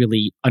dozens to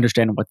really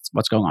understand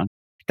what's going on.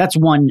 That's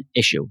one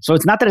issue. So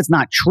it's not that it's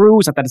not true.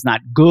 It's not that it's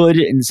not good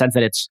in the sense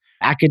that it's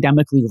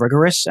academically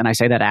rigorous. And I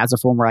say that as a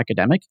former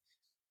academic.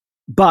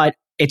 But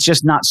it's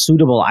just not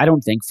suitable, I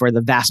don't think, for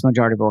the vast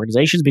majority of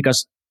organizations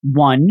because,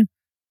 one,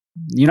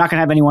 you're not going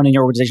to have anyone in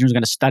your organization who's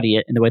going to study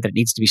it in the way that it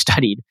needs to be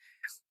studied.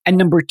 And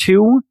number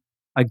two,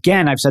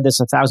 again, I've said this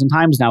 1,000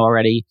 times now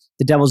already,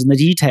 the devil's in the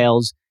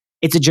details.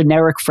 It's a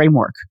generic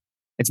framework.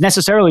 It's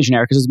necessarily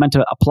generic because it's meant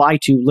to apply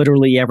to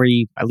literally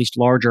every, at least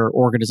larger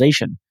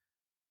organization.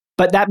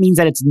 But that means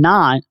that it's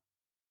not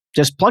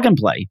just plug and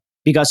play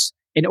because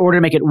in order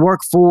to make it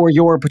work for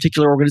your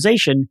particular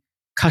organization,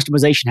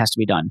 customization has to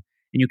be done.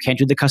 And you can't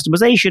do the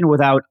customization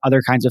without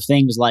other kinds of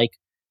things like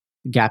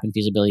gap and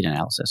feasibility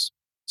analysis.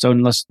 So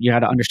unless you had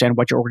to understand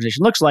what your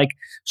organization looks like,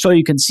 so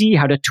you can see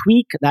how to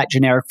tweak that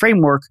generic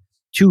framework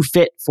to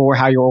fit for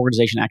how your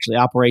organization actually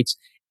operates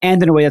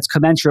and in a way that's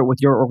commensurate with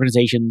your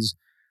organization's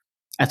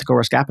ethical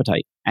risk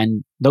appetite.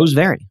 And those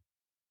vary.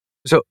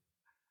 So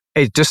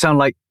it does sound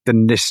like the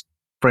NIST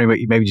framework,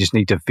 you maybe just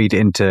need to feed it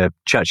into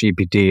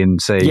ChatGPT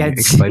and say,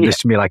 explain this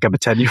to me like I'm a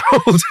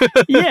 10-year-old.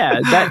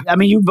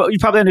 You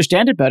probably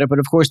understand it better, but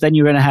of course then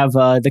you're going to have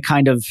the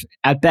kind of,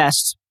 at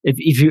best,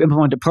 if you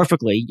implement it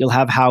perfectly, you'll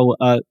have how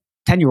a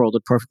 10-year-old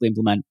would perfectly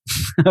implement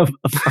a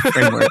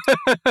framework.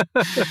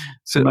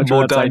 So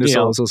more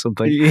dinosaurs or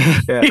something.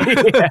 Yeah.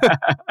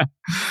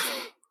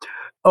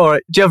 All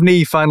right. Do you have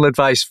any final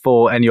advice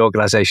for any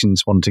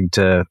organizations wanting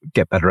to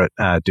get better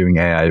at doing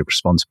AI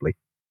responsibly?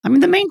 I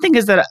mean, the main thing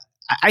is that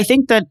I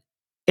think that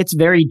it's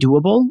very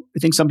doable. I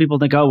think some people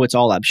think, oh, it's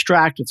all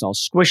abstract, it's all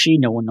squishy,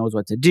 no one knows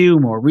what to do,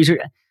 more research.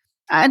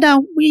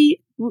 No,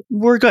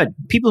 we're good.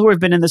 People who have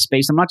been in the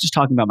space, I'm not just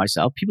talking about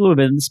myself, people who have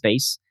been in the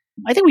space,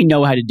 I think we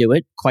know how to do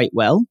it quite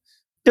well.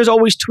 There's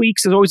always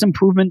tweaks, there's always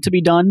improvement to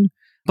be done,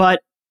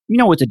 but you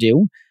know what to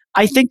do.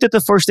 I think that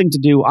the first thing to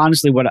do,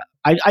 honestly, what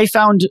I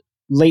found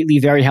lately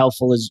very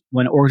helpful is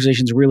when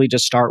organizations really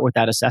just start with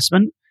that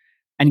assessment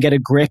and get a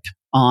grip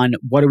on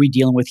what are we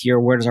dealing with here,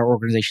 where does our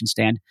organization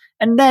stand,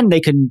 and then they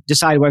can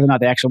decide whether or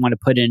not they actually want to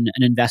put in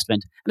an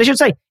investment. And I should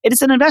say, it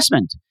is an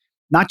investment,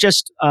 not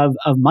just of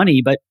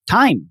money, but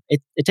time.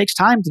 It takes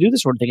time to do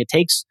this sort of thing. It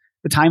takes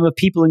the time of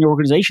people in your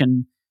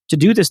organization to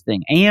do this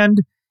thing. And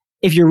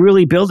if you're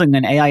really building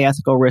an AI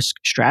ethical risk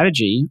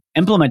strategy,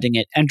 implementing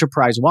it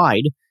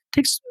enterprise-wide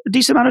takes a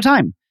decent amount of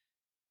time.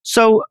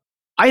 So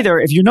either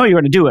if you know you're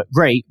going to do it,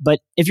 great.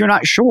 But if you're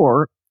not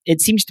sure, it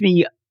seems to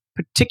me,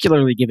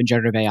 particularly given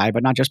generative AI,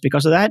 but not just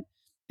because of that,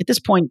 at this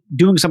point,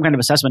 doing some kind of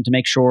assessment to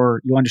make sure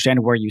you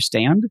understand where you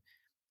stand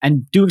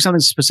and doing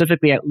something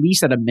specifically, at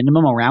least at a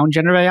minimum around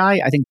generative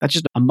AI, I think that's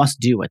just a must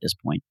do at this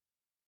point.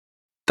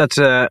 That's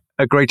a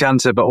great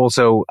answer, but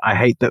also I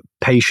hate that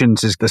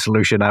patience is the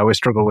solution. I always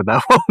struggle with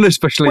that one,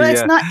 especially. Well,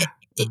 it's not.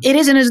 It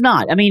is and is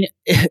not. I mean,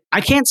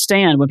 I can't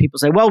stand when people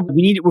say, well,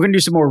 we're going to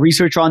do some more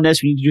research on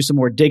this. We need to do some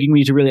more digging. We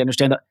need to really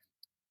understand that.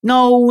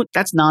 No,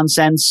 that's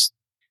nonsense.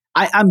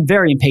 I'm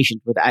very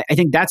impatient with that. I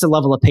think that's a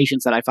level of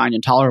patience that I find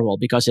intolerable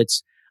because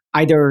it's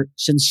either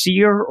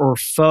sincere or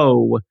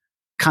faux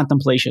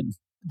contemplation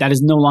that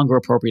is no longer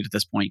appropriate at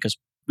this point because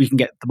we can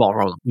get the ball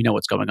rolling. We know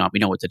what's going on. We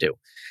know what to do.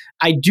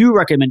 I do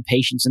recommend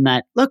patience in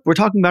that, look, we're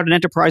talking about an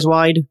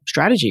enterprise-wide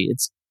strategy.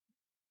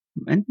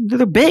 And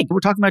they're big. We're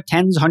talking about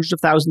tens, hundreds of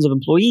thousands of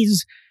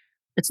employees.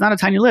 It's not a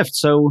tiny lift.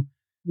 So,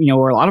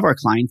 or a lot of our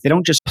clients, they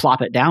don't just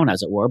plop it down,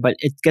 as it were, but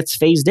it gets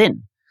phased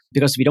in.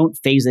 Because if you don't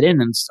phase it in,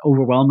 then it's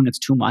overwhelming, it's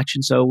too much.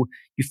 And so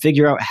you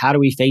figure out, how do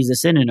we phase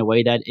this in a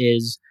way that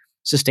is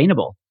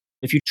sustainable?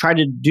 If you try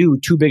to do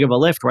too big of a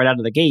lift right out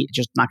of the gate,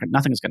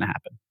 nothing is going to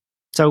happen.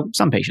 So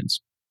some patience.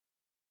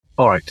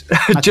 All right.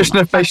 Just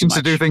enough patience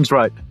to do things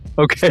right.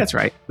 Okay. That's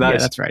right. Nice. Yeah,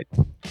 that's right.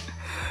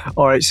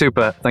 All right.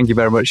 Super. Thank you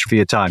very much for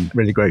your time.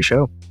 Really great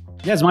show.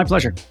 Yeah, it's my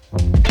pleasure.